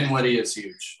 losing Dinwiddie is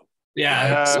huge.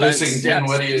 Yeah, losing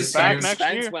Dinwiddie is huge.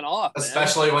 Spence went off,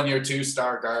 especially when your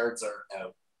 2-star guards are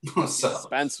out. So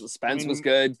Spence was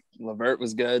good. LeVert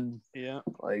was good. Yeah,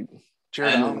 like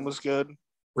Jared Allen was good.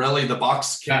 Really, the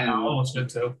Bucks can. Allen was good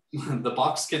too. The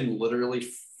Bucks can literally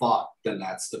fuck the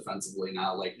Nets defensively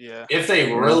now. Like, if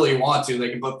they really want to, they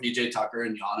can put PJ Tucker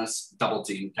and Giannis double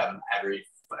team Kevin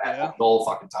the whole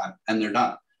fucking time, and they're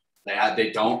done.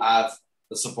 They don't have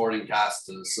the supporting cast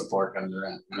to support Kevin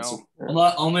Durant. No.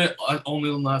 Well, only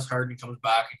unless Harden comes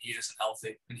back and he isn't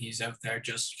healthy and he's out there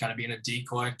just kind of being a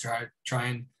decoy, try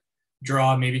and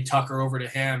draw maybe Tucker over to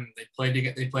him. They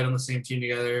played on the same team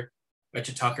together. Bet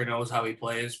you Tucker knows how he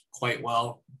plays quite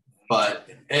well. But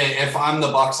if I'm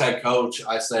the Bucks head coach,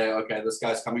 I say, okay, this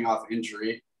guy's coming off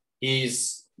injury.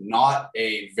 He's not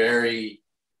I'm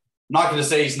not going to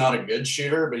say he's not a good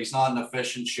shooter, but he's not an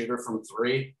efficient shooter from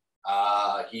 3.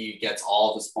 He gets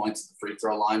all of his points at the free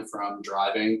throw line from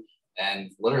driving,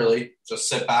 and literally just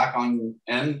sit back on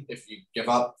him. If you give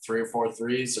up 3 or 4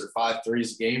 threes or 5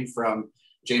 threes a game from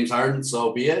James Harden,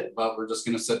 so be it. But we're just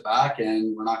going to sit back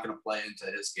and we're not going to play into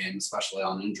his game, especially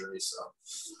on injury. So,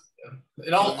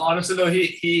 in all honesty, though,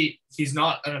 he's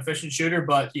not an efficient shooter,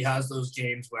 but he has those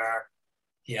games where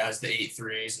he has the 8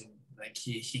 threes and like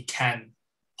he can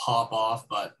pop off,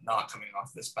 but not coming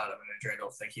off this bad of an injury. I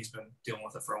don't think he's been dealing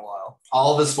with it for a while.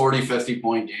 All of his 40,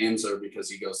 50-point games are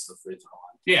because he goes to the free throw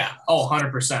line. Yeah. Oh,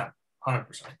 100%.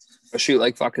 100%. I shoot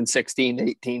like fucking 16,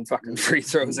 18 fucking free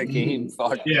throws a game.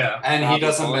 Fuck. Yeah. And he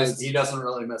doesn't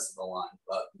really miss the line.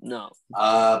 But no.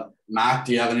 Mac,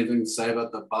 do you have anything to say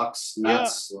about the Bucks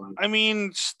Nets? Yeah. I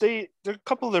mean, a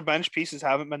couple of their bench pieces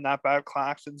haven't been that bad.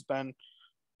 Claxton's been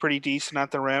pretty decent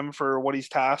at the rim for what he's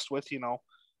tasked with,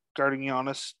 guarding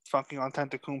Giannis fucking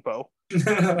Antetokounmpo.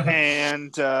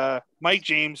 And Mike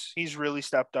James, he's really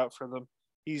stepped up for them.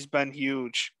 He's been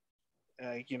huge.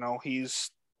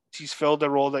 He's filled the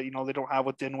role that, they don't have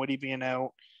with Dinwiddie being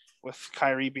out, with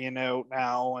Kyrie being out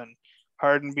now, and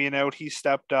Harden being out. He's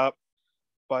stepped up.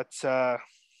 But I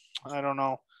don't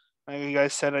know. Like you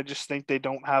guys said, I just think they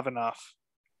don't have enough.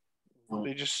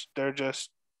 There's just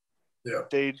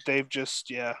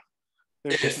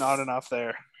not enough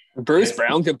there. Bruce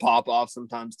Brown could pop off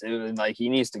sometimes too, and like he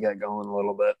needs to get going a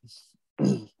little bit.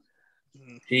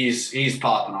 He's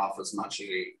popping off as much as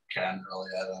he can, really.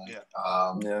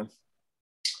 I think.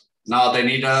 No, they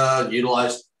need to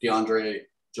utilize DeAndre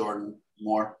Jordan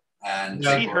more. And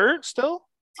is he hurt still?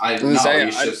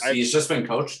 He's just been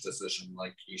coach decision.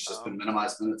 Like he's just been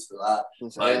minimized minutes for that.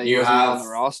 But you have on the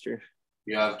roster.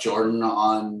 You have Jordan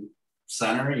on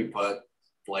center. You put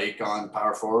Blake on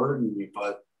power forward, and you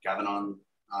put Kevin on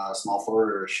small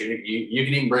forward or shooting. You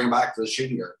can even bring him back to the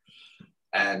shooting guard,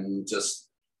 and just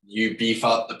you beef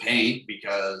up the paint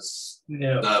because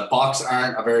the Bucks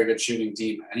aren't a very good shooting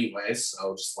team anyway.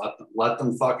 So just let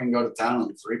them fucking go to town on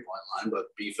the 3-point line, but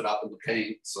beef it up in the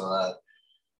paint so that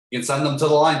You can send them to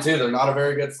the line too. They're not a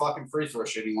very good fucking free throw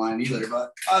shooting line either.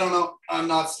 But I don't know. I'm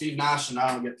not Steve Nash, and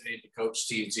I don't get paid to coach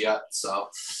teams yet. So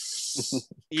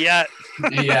yeah,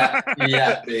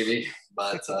 baby.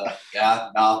 But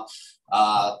no.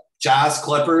 Jazz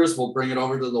Clippers. We'll bring it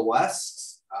over to the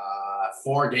West.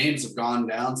 4 games have gone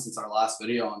down since our last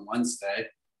video on Wednesday.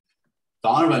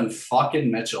 Donovan fucking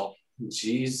Mitchell.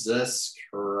 Jesus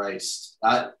Christ.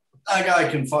 That guy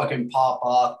can fucking pop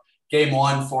off. Game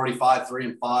 1, 45,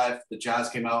 3-5. The Jazz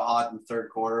came out hot in the third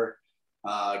quarter.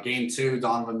 Game 2,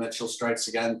 Donovan Mitchell strikes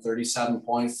again, 37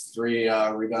 points, 3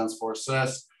 rebounds, 4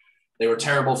 assists. They were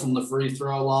terrible from the free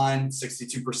throw line,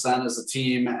 62% as a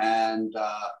team, and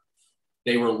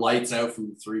they were lights out from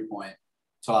the 3-point.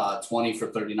 20 for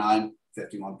 39,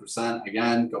 51%.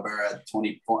 Again, Gobert had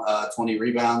 20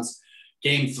 rebounds.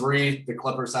 Game 3, the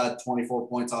Clippers had 24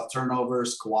 points off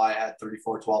turnovers. Kawhi had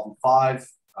 34, 12, and 5.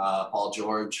 Paul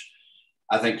George,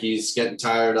 I think he's getting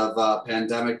tired of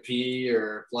pandemic P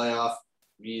or playoff.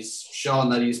 He's showing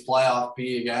that he's playoff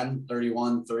P again,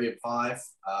 31, 3, and 5.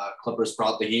 Clippers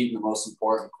brought the heat in the most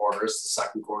important quarters, the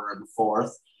second quarter and the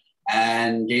fourth.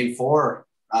 And game 4,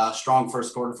 strong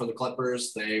first quarter for the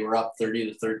Clippers. They were up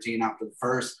 30-13 after the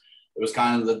first. It was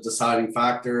kind of the deciding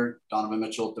factor. Donovan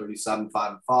Mitchell, 37,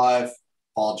 5, and 5.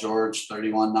 Paul George,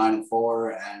 31, 9, and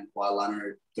 4. And Kawhi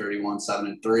Leonard, 31, 7,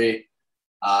 and 3.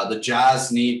 The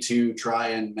Jazz need to try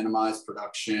and minimize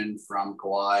production from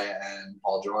Kawhi and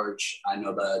Paul George. I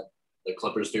know that the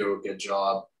Clippers do a good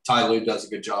job. Ty Lue does a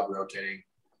good job rotating.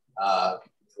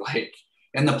 Like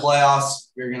in the playoffs,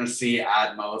 you're going to see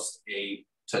at most 8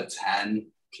 to 10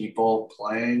 people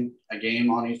playing a game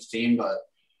on each team. But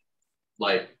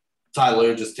like Ty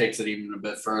Lue just takes it even a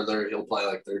bit further. He'll play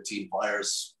like 13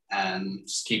 players and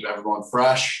just keep everyone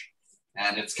fresh.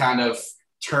 And it's kind of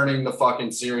turning the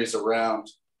fucking series around.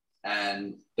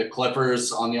 And the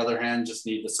Clippers, on the other hand, just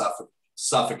need to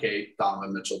suffocate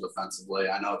Donovan Mitchell defensively.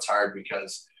 I know it's hard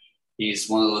because he's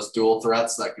one of those dual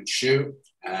threats that can shoot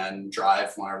and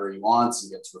drive whenever he wants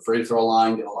and get to the free throw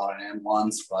line, get a lot of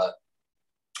and-ones, but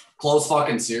close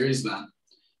fucking series, man.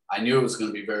 I knew it was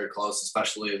going to be very close,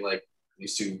 especially like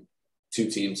these two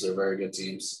teams are very good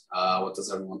teams. What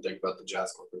does everyone think about the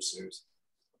Jazz Clippers series?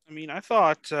 I mean, I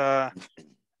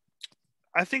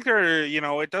think they're,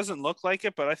 it doesn't look like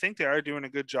it, but I think they are doing a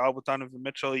good job with Donovan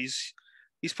Mitchell. He's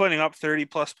putting up 30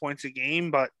 plus points a game,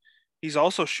 but he's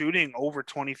also shooting over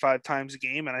 25 times a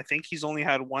game. And I think he's only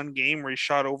had one game where he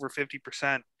shot over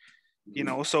 50%,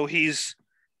 so he's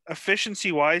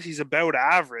efficiency wise, he's about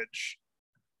average,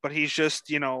 but he's just,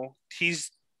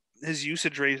 his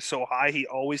usage rate is so high. He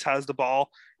always has the ball.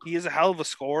 He is a hell of a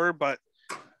scorer, but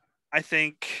I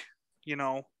think,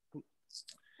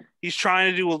 he's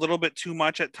trying to do a little bit too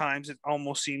much at times. It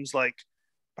almost seems like,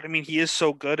 but I mean, he is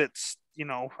so good. It's,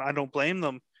 I don't blame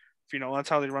them if, that's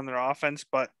how they run their offense,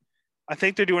 but I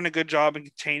think they're doing a good job in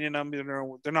containing them.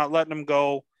 They're not letting them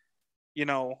go,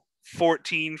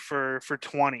 14 for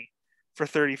 20 for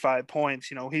 35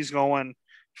 points. He's going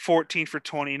 14 for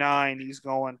 29. He's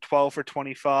going 12 for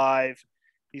 25.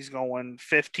 He's going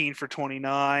 15 for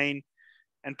 29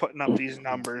 and putting up these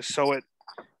numbers. So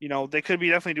they could be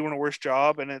definitely doing a worse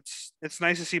job, and it's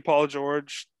nice to see Paul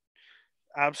George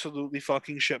absolutely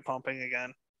fucking shit pumping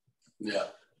again. Yeah,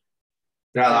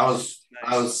 that's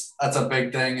a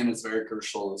big thing, and it's very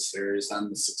crucial to the series and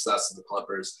the success of the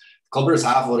Clippers. The Clippers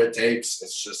have what it takes.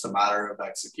 It's just a matter of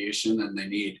execution, and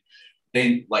they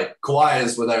like Kawhi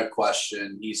is without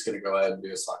question. He's going to go ahead and do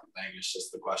his fucking thing. It's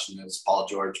just the question is Paul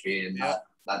George being that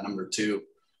number 2.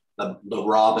 The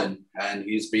Robin, and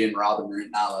he's being Robin right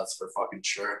now. That's for fucking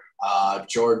sure.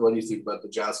 George, what do you think about the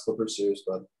Jazz Clippers series,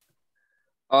 bud?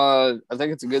 I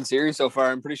think it's a good series so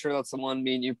far. I'm pretty sure that's the one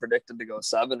me and you predicted to go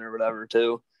 7 or whatever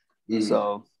too. Mm-hmm.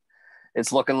 So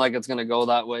it's looking like it's going to go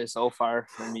that way so far.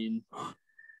 I mean,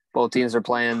 both teams are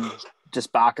playing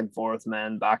just back and forth,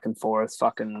 man, back and forth.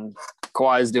 Fucking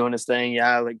Kawhi's doing his thing.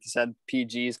 Yeah, like you said,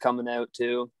 PG's coming out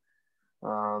too.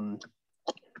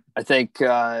 I think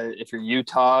if you're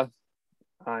Utah,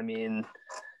 I mean,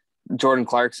 Jordan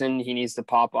Clarkson, he needs to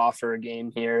pop off for a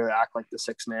game here, act like the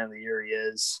 6th man of the year he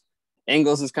is.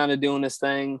 Ingles is kind of doing his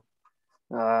thing.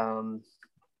 Bogdanovich,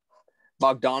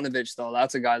 though,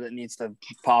 that's a guy that needs to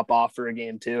pop off for a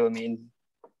game too. I mean,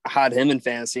 I had him in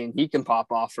fantasy, and he can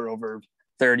pop off for over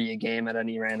 30 a game at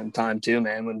any random time too,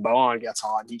 man. When Bowen gets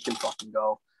hot, he can fucking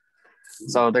go.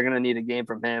 So they're going to need a game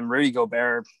from him. Rudy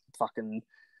Gobert, fucking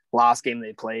last game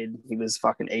they played, he was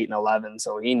fucking 8 and 11,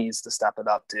 so he needs to step it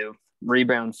up too.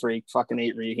 Rebound freak, fucking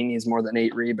he needs more than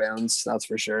 8 rebounds, that's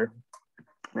for sure.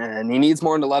 And he needs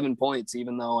more than 11 points,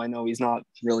 even though I know he's not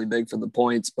really big for the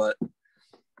points, but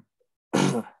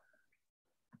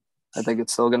I think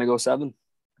it's still going to go 7.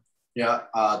 Yeah,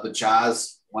 the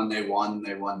Jazz, when they won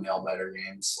nail biter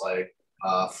games. Like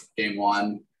game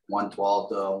 1, 112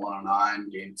 to 109.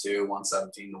 Game 2,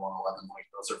 117 to 111. Like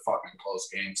those are fucking close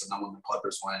games. And then when the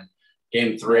Clippers win,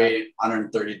 game 3,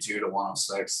 132 to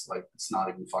 106. Like it's not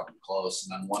even fucking close.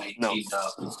 And then 118 to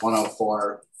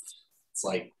 104. It's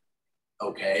like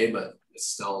okay, but it's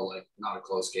still like not a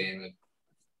close game. It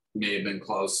may have been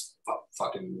close.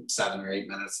 Fucking 7 or 8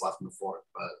 minutes left in the fourth,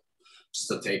 but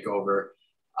just a takeover.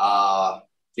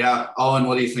 Yeah. Oh, and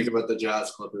what do you think about the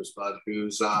Jazz Clippers, bud?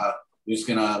 Who's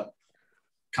gonna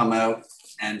come out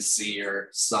and see your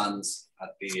Suns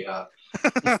at the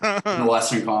in the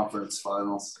Western Conference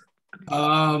Finals?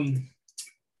 I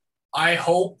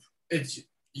hope it's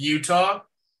Utah.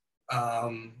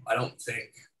 I don't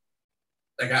think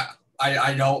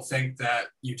I don't think that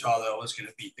Utah though is going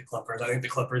to beat the Clippers. I think the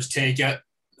Clippers take it.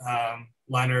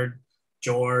 Leonard,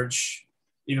 George,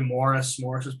 even Morris.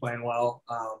 Morris is playing well.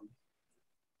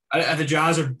 The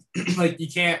Jazz are like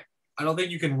you can't. I don't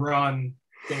think you can run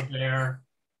Gobert,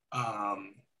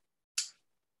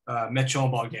 Mitchell,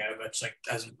 and Bogdanovich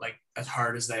as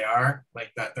hard as they are.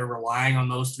 Like that, they're relying on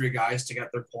those 3 guys to get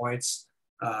their points.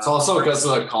 It's also because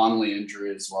of the Conley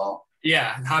injury as well.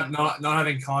 Yeah, not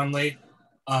having Conley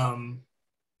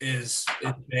is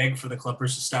big for the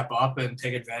Clippers to step up and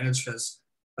take advantage because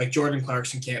like Jordan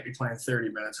Clarkson can't be playing 30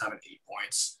 minutes having 8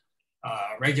 points.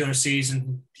 Regular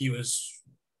season, he was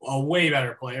a way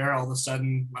better player. All of a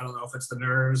sudden, I don't know if it's the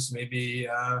nerves, maybe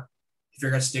he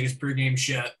forgot to take his pregame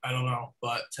shit. I don't know,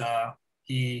 but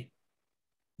he's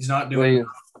not doing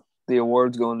the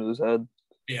awards going to his head.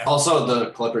 Yeah. Also,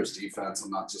 the Clippers defense. I'm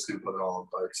not just going to put it all on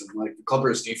Clarkson. Like the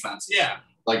Clippers defense. Yeah.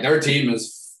 Like their team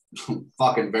is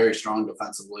fucking very strong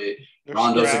defensively.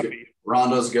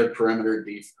 Rondo's a good perimeter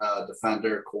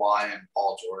defender. Kawhi and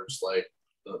Paul George, like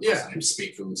those names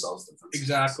speak for themselves.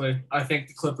 Exactly. I think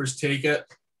the Clippers take it.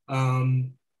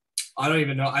 I don't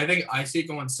even know. I see it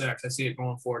going 6. I see it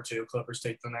going 4-2. Clippers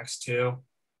take the next 2,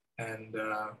 and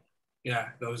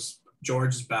those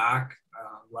George is back.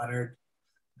 Leonard.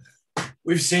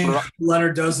 We've seen what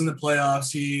Leonard does in the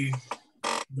playoffs. He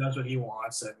does what he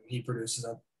wants, and he produces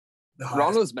at the highest.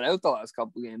 Rondo's been out the last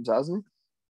couple of games, hasn't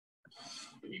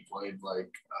he? He played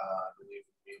like I believe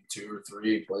game 2 or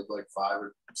 3. He played like 5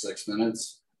 or 6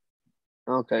 minutes.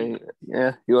 Okay,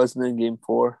 yeah, he wasn't in game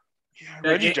 4. Yeah,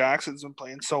 Reggie Jackson's been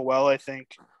playing so well, I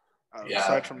think,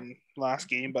 aside from last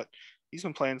game, but he's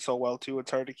been playing so well too. It's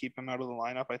hard to keep him out of the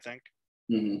lineup, I think.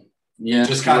 Mm-hmm. Yeah,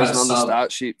 just kind of on the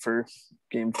stat sheet for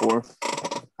game 4.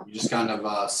 You just kind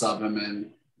of sub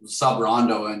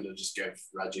Rondo in to just give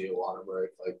Reggie a water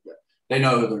break. Like they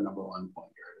know who their number 1 point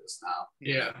guard is now.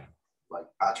 Yeah, like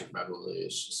Patrick Beverley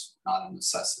is just not a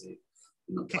necessity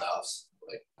in the playoffs.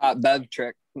 Like Bev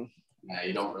trick. Yeah,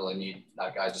 you don't really need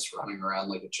that guy just running around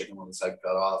like a chicken with his head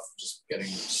cut off, just getting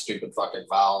stupid fucking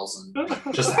fouls and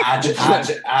just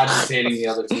agitating the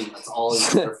other team. That's all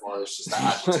he's there for, is just to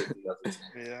agitate the other team.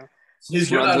 Yeah.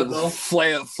 He's good at it, though.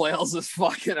 Flails his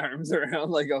fucking arms around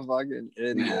like a fucking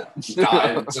idiot.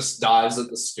 Yeah. Just dives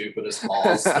at the stupidest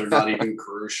balls. They're not even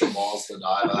crucial balls to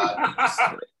dive at.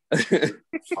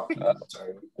 Fucking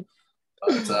retarded.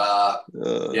 But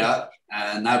yeah,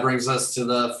 and that brings us to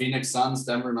the Phoenix Suns,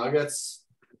 Denver Nuggets.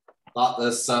 Thought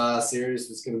this series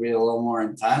was going to be a little more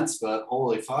intense, but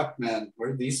holy fuck, man, where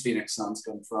did these Phoenix Suns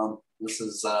come from? This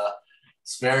is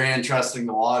it's very interesting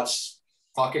to watch.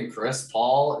 Fucking Chris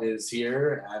Paul is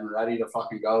here and ready to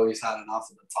fucking go. He's had enough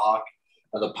of the talk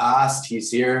of the past.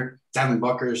 He's here. Devin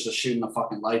Booker is just shooting the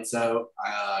fucking lights out.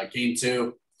 Game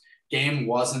 2. Game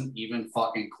wasn't even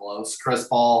fucking close. Chris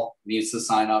Paul needs to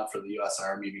sign up for the U.S.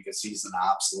 Army because he's an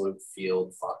absolute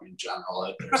field fucking general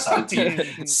out there.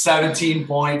 17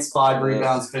 points, 5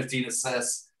 rebounds, 15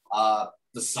 assists.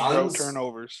 The Suns.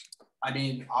 Turnovers. I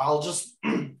mean, I'll just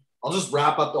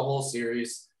wrap up the whole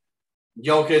series.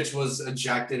 Jokic was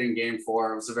ejected in game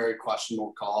 4. It was a very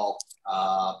questionable call,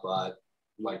 but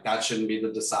like that shouldn't be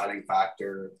the deciding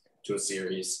factor to a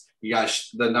series. You guys,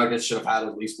 the Nuggets should have had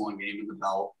at least 1 game in the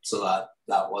belt, so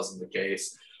that wasn't the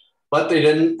case. But they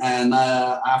didn't, and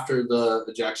after the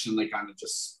ejection, they kind of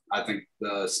just, I think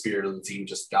the spirit of the team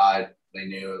just died. They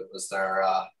knew it was their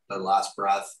last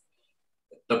breath.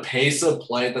 The pace of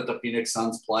play that the Phoenix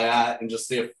Suns play at and just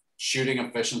the shooting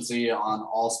efficiency on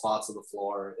all spots of the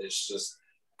floor is just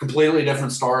completely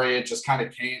different story. It just kind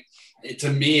of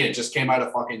it just came out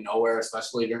of fucking nowhere,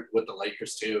 especially with the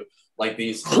Lakers too. Like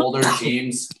these older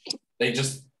teams, they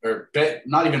just are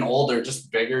not even older,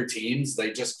 just bigger teams.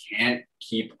 They just can't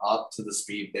keep up to the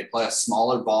speed. They play a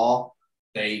smaller ball.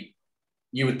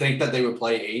 You would think that they would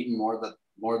play 8 and more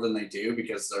more than they do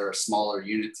because they're a smaller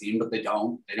unit team, but they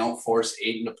don't force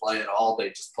Aiden to play at all. They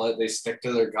just play, they stick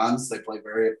to their guns. They play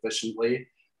very efficiently,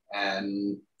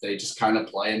 and they just kind of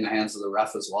play in the hands of the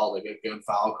ref as well. They get good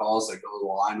foul calls. They go to the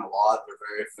line a lot. They're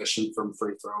very efficient from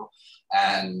free throw,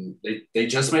 and they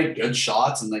just make good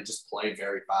shots, and they just play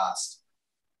very fast.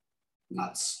 And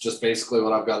that's just basically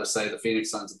what I've got to say. The Phoenix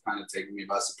Suns have kind of taken me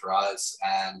by surprise,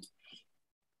 and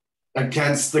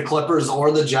against the Clippers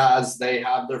or the Jazz, they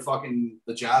have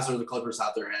the Jazz or the Clippers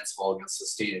have their hands full against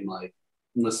this team. Like,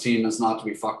 this team is not to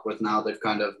be fucked with now. They've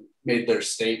kind of made their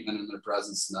statement and their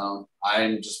presence known.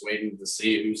 I'm just waiting to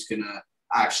see who's going to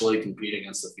actually compete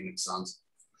against the Phoenix Suns.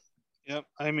 Yep.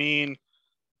 I mean,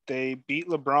 they beat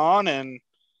LeBron, and,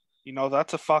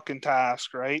 that's a fucking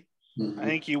task, right? Mm-hmm. I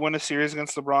think you win a series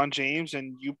against LeBron James,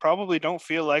 and you probably don't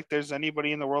feel like there's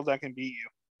anybody in the world that can beat you.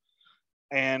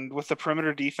 And with the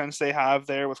perimeter defense they have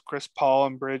there with Chris Paul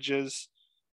and Bridges,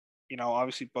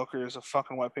 obviously Booker is a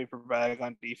fucking wet paper bag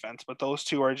on defense, but those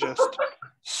two are just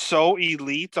so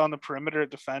elite on the perimeter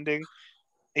at defending.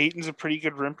 Ayton's a pretty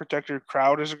good rim protector.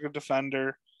 Crowder's a good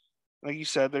defender. Like you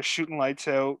said, they're shooting lights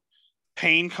out.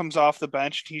 Payne comes off the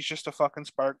bench, and he's just a fucking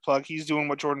spark plug. He's doing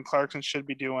what Jordan Clarkson should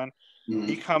be doing. Mm-hmm.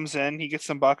 He comes in, he gets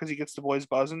some buckets, he gets the boys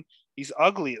buzzing. He's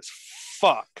ugly as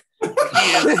fuck.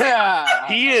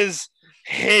 He is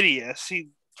hideous.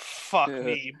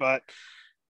 But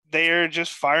they're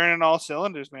just firing on all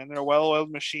cylinders, man. They're a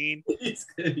well-oiled machine.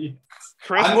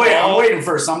 I'm waiting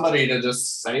for somebody to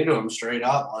just say to him straight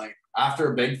up, like,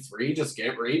 after a big three, just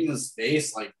get right in his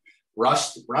face, like,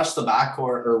 rush the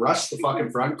backcourt or rush the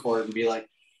fucking front court and be like,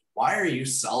 why are you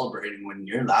celebrating when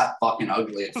you're that fucking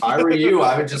ugly? If I were you,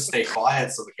 I would just stay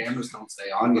quiet so the cameras don't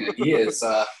stay on you. He is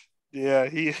he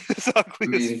is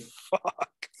ugly as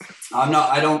fuck.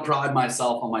 I don't pride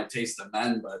myself on my taste of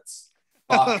men, but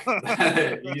fuck.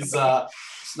 He's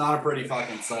it's not a pretty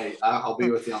fucking sight. I'll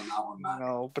be with you on that one, man.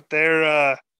 No, but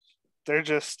they're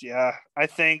just, I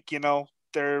think,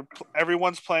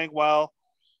 everyone's playing well.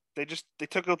 They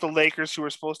took out the Lakers, who were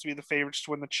supposed to be the favorites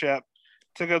to win the chip,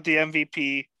 took out the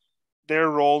MVP. They're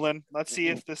rolling. Let's see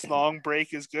if this long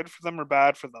break is good for them or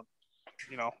bad for them.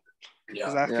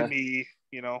 Because that could be,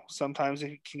 sometimes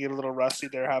it can get a little rusty.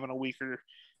 They're having a week or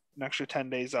an extra 10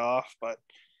 days off, but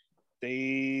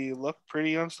they look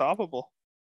pretty unstoppable.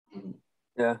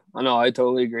 Yeah, I know. I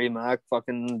totally agree, Mac.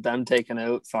 Fucking them taking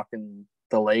out fucking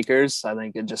the Lakers, I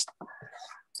think it just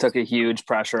took a huge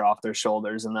pressure off their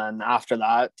shoulders. And then after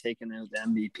that, taking out the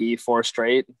MVP 4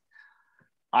 straight,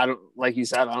 like you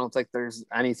said, I don't think there's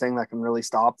anything that can really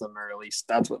stop them, or at least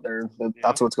that's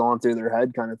what's going through their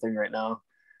head kind of thing right now.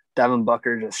 Devin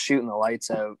Booker just shooting the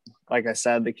lights out. Like I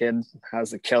said, the kid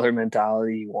has the killer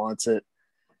mentality. He wants it.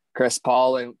 Chris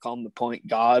Paul, they call him the point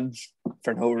god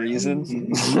for no reason.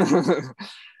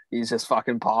 He's just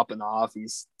fucking popping off.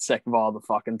 He's sick of all the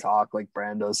fucking talk, like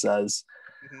Brando says.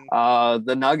 Mm-hmm.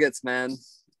 The Nuggets, man.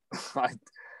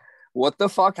 What the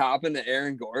fuck happened to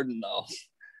Aaron Gordon, though?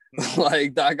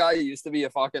 Like, that guy used to be a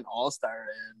fucking all-star,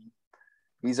 and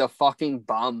he's a fucking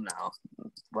bum now.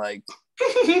 Like,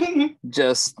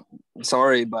 just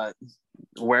sorry, but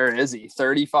where is he?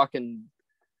 30 fucking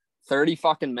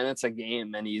minutes a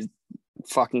game, and he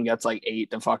fucking gets like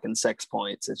 8 to fucking 6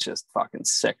 points. It's just fucking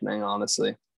sickening,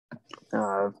 honestly.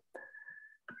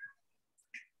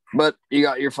 But you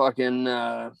got your fucking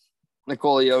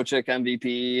Nikola Jokic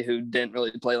MVP, who didn't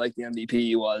really play like the MVP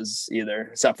he was either,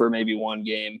 except for maybe one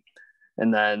game.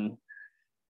 And then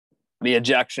the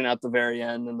ejection at the very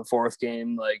end in the 4th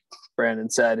game, like Brandon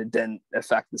said, it didn't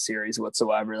affect the series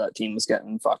whatsoever. That team was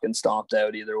getting fucking stomped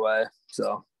out either way.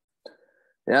 So,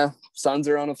 yeah, Suns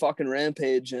are on a fucking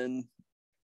rampage, and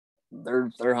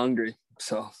they're hungry.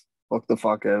 So, look the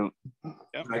fuck out.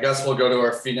 Yep. I guess we'll go to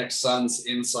our Phoenix Suns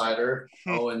insider,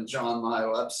 Owen John Nye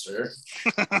Webster.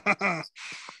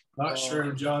 Not sure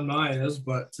who John Nye is,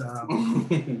 but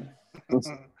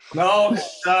no.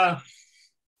 I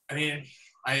mean,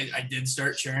 I did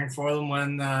start cheering for them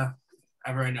when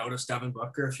ever I noticed Devin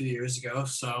Booker a few years ago.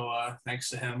 So thanks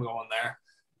to him going there.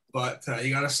 But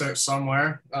you got to start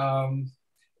somewhere.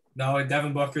 No,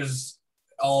 Devin Booker's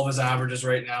all of his averages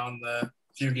right now in the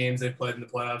few games they've played in the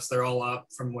playoffs, they're all up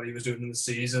from what he was doing in the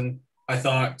season. I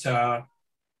thought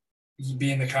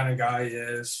being the kind of guy he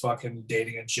is, fucking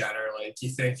dating a Jenner, like, you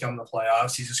think on the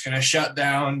playoffs he's just going to shut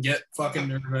down, get fucking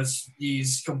nervous.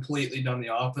 He's completely done the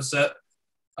opposite.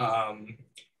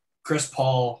 Chris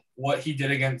Paul, what he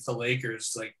did against the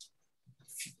Lakers, like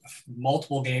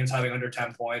multiple games having under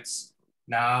 10 points.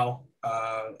 Now,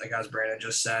 like as Brandon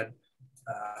just said,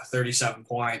 37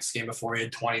 points. Game before he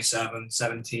had 27,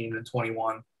 17, and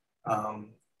 21.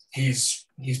 He's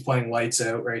playing lights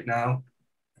out right now.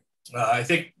 I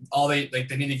think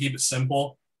they need to keep it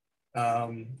simple.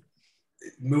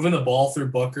 Moving the ball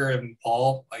through Booker and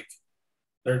Paul, like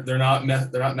they're not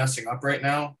messing up right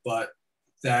now. But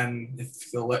then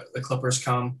if the Clippers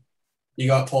come, you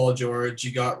got Paul George,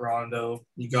 you got Rondo,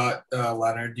 you got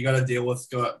Leonard. You got to deal with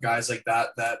guys like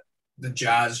that the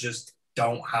Jazz just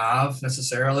don't have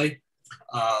necessarily.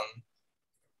 The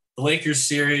Lakers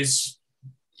series,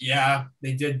 yeah,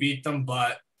 they did beat them,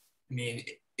 but I mean,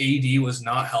 AD was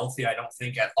not healthy, I don't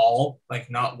think, at all.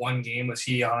 Like, not one game was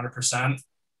he 100%.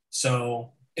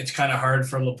 So it's kind of hard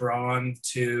for LeBron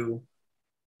to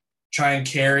try and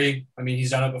carry. I mean,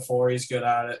 he's done it before. He's good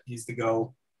at it. He's the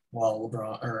GOAT. Well,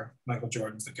 LeBron or Michael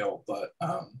Jordan's the GOAT, but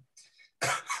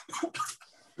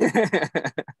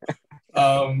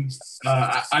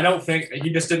I don't think he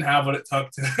just didn't have what it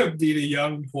took to beat a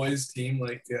young, poised team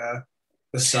like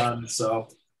the Suns. So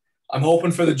I'm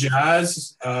hoping for the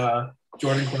Jazz.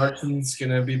 Jordan Clarkson's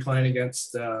going to be playing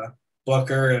against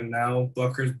Booker, and now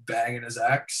Booker's banging his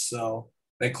ex. So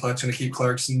I think Clutch going to keep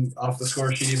Clarkson off the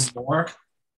score sheet even more.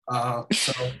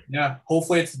 So, yeah,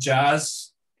 hopefully it's the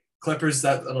Jazz. Clippers,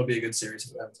 that'll be a good series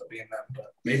if it ends up being them.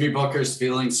 But maybe Booker's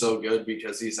feeling so good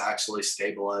because he's actually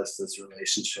stabilized his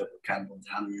relationship with Kendall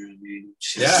Jenner. I mean,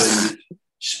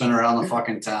 she's been around the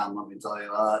fucking town, let me tell you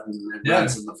that, and it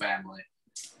runs in the family.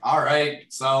 All right,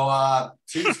 so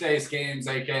Tuesday's games,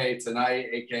 aka tonight,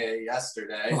 aka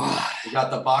yesterday. We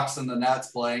got the Bucks and the Nets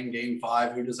playing Game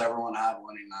 5. Who does everyone have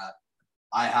winning that?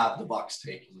 I have the Bucks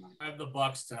taking them. I have the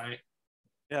Bucks tonight.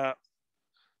 Yeah.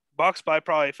 Bucks by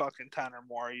probably fucking 10 or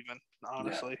more, even,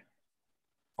 honestly.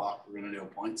 Yeah. Fuck, we're going to do a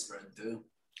point spread, too.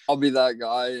 I'll be that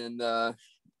guy, and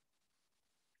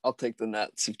I'll take the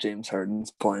Nets if James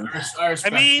Harden's playing. I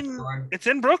mean, it's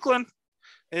in Brooklyn.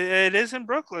 It is in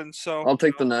Brooklyn, so. I'll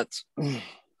take the Nets.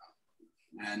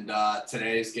 And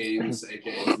today's games,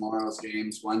 aka tomorrow's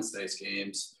games, Wednesday's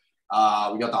games. We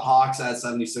got the Hawks at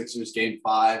 76ers Game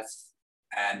 5.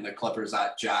 And the Clippers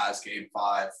at Jazz Game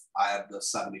 5. I have the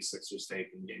 76ers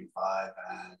taking Game 5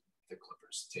 and the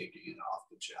Clippers taking it off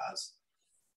the Jazz.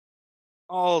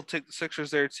 I'll take the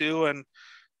Sixers there too. And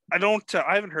I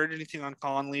haven't heard anything on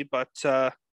Conley, but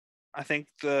I think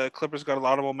the Clippers got a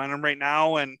lot of momentum right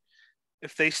now. And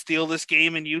if they steal this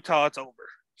game in Utah, it's over.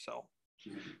 So,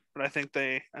 but I think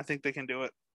they can do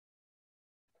it.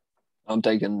 I'm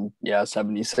taking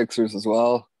 76ers as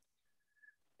well.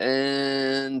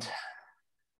 And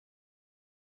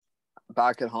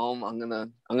back at home, I'm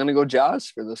gonna go Jazz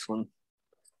for this one.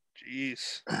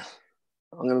 Jeez,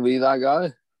 I'm gonna be that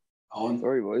guy.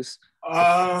 Sorry, boys.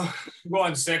 I'm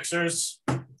going Sixers.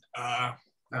 As I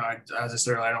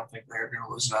said earlier, I don't think they're gonna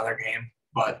lose another game,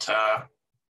 but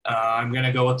I'm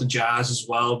gonna go with the Jazz as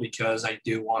well because I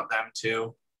do want them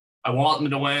to. I want them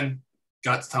to win.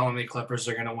 Gut's telling me Clippers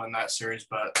are gonna win that series,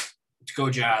 but let's go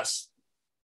Jazz.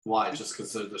 Why? Just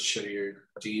because they're the shittier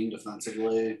team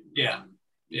defensively? Yeah.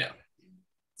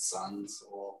 Suns.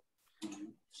 Did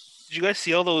you guys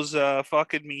see all those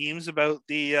fucking memes about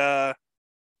the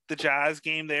Jazz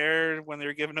game there when they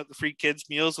were giving out the free kids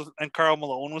meals and Karl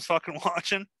Malone was fucking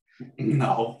watching?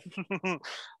 No.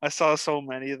 I saw so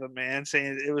many of them, man,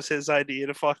 saying it was his idea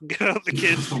to fucking get out the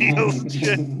kids meals and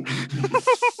shit.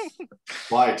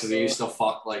 Why? Because he used to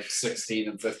fuck like 16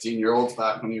 and 15-year-olds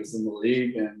back when he was in the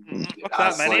league, and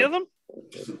that many of them?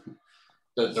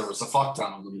 There was a fuck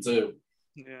ton of them too.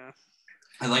 Yeah.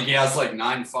 And like he has like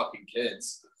 9 fucking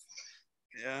kids.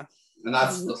 Yeah. And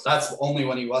that's only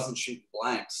when he wasn't shooting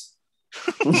blanks.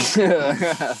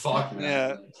 Fuck, man.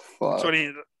 Yeah. Fuck.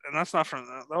 And that's not from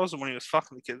that wasn't when he was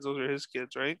fucking the kids. Those are his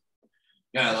kids, right?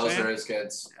 Yeah, those are his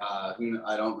kids. I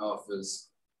don't know if his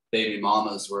baby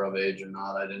mamas were of age or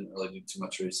not. I didn't really do too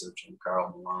much research on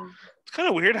Karl Malone. It's kind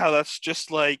of weird how that's just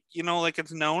like, like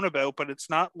it's known about, but it's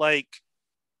not like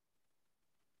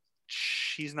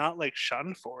she's not like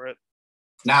shunned for it.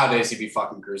 Nowadays, he'd be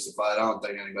fucking crucified. I don't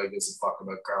think anybody gives a fuck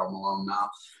about Karl Malone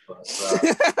now. But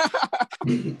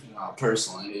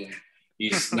personally,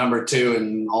 he's number 2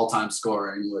 in all-time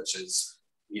scoring, which is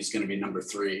he's going to be number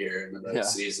 3 here in the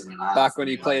season and a half. Back when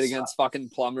he played against fucking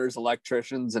plumbers,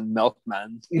 electricians, and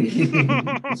milkmen.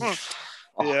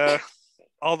 Yeah,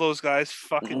 all those guys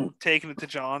fucking taking it to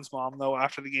John's mom though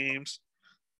after the games.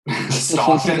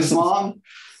 Stockton's mom.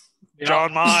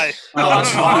 John Mai. Oh,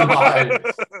 John Mai.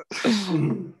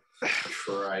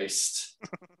 Christ.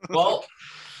 Well,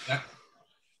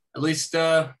 at least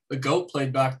the GOAT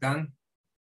played back then.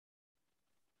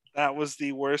 That was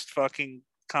the worst fucking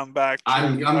comeback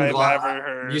I'm I've glad ever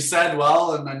heard. You said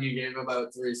well, and then you gave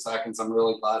about 3 seconds. I'm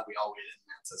really glad we all waited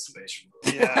in anticipation.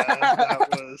 Yeah, that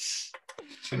was.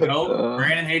 The GOAT.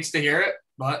 Brandon hates to hear it,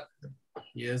 but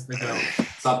He is the GOAT.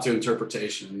 It's up to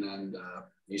interpretation, and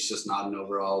he's just not an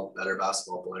overall better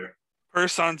basketball player. Her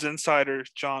son's insider,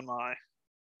 John Mai,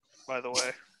 by the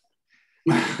way.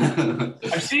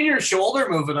 I've seen your shoulder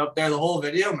moving up there the whole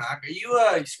video, Mac. Are you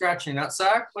scratching your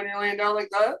nutsack when you're laying down like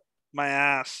that? My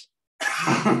ass.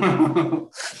 All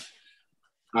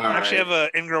I actually right. have an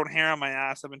ingrown hair on my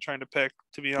ass I've been trying to pick,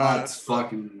 to be honest. That's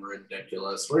fucking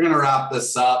ridiculous. We're going to wrap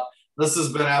this up. This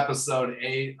has been episode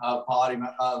 8 of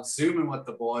Zoomin with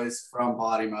the Boys from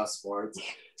Potty Sports.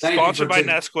 Sponsored by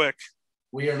Nesquik.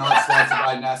 We are not sponsored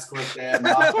by Nesquik. They have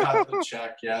not cut the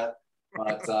check yet.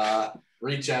 But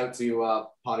reach out to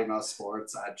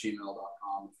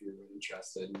pottymouthsports@gmail.com if you're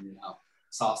interested. And,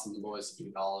 saucing the boys a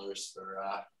few dollars for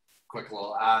a quick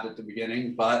little ad at the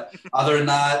beginning. But other than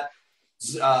that,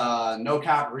 No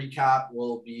Cap Recap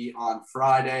will be on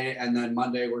Friday, and then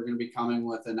Monday we're going to be coming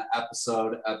with an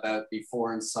episode about the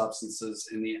foreign substances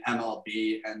in the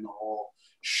MLB and the whole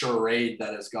charade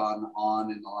that has gone on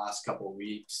in the last couple of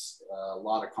weeks. A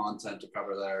lot of content to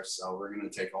cover there, so we're going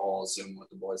to take a whole Zoom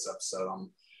with the Boys episode on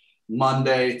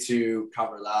Monday to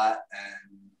cover that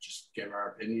and just give our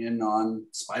opinion on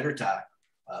Spider Tack.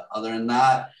 Other than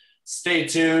that, stay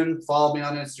tuned. Follow me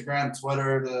on Instagram,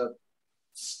 Twitter to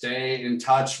stay in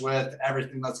touch with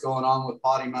everything that's going on with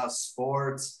Potty Mouth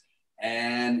Sports.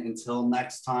 And until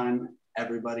next time,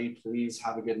 everybody, please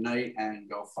have a good night and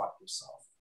go fuck yourself.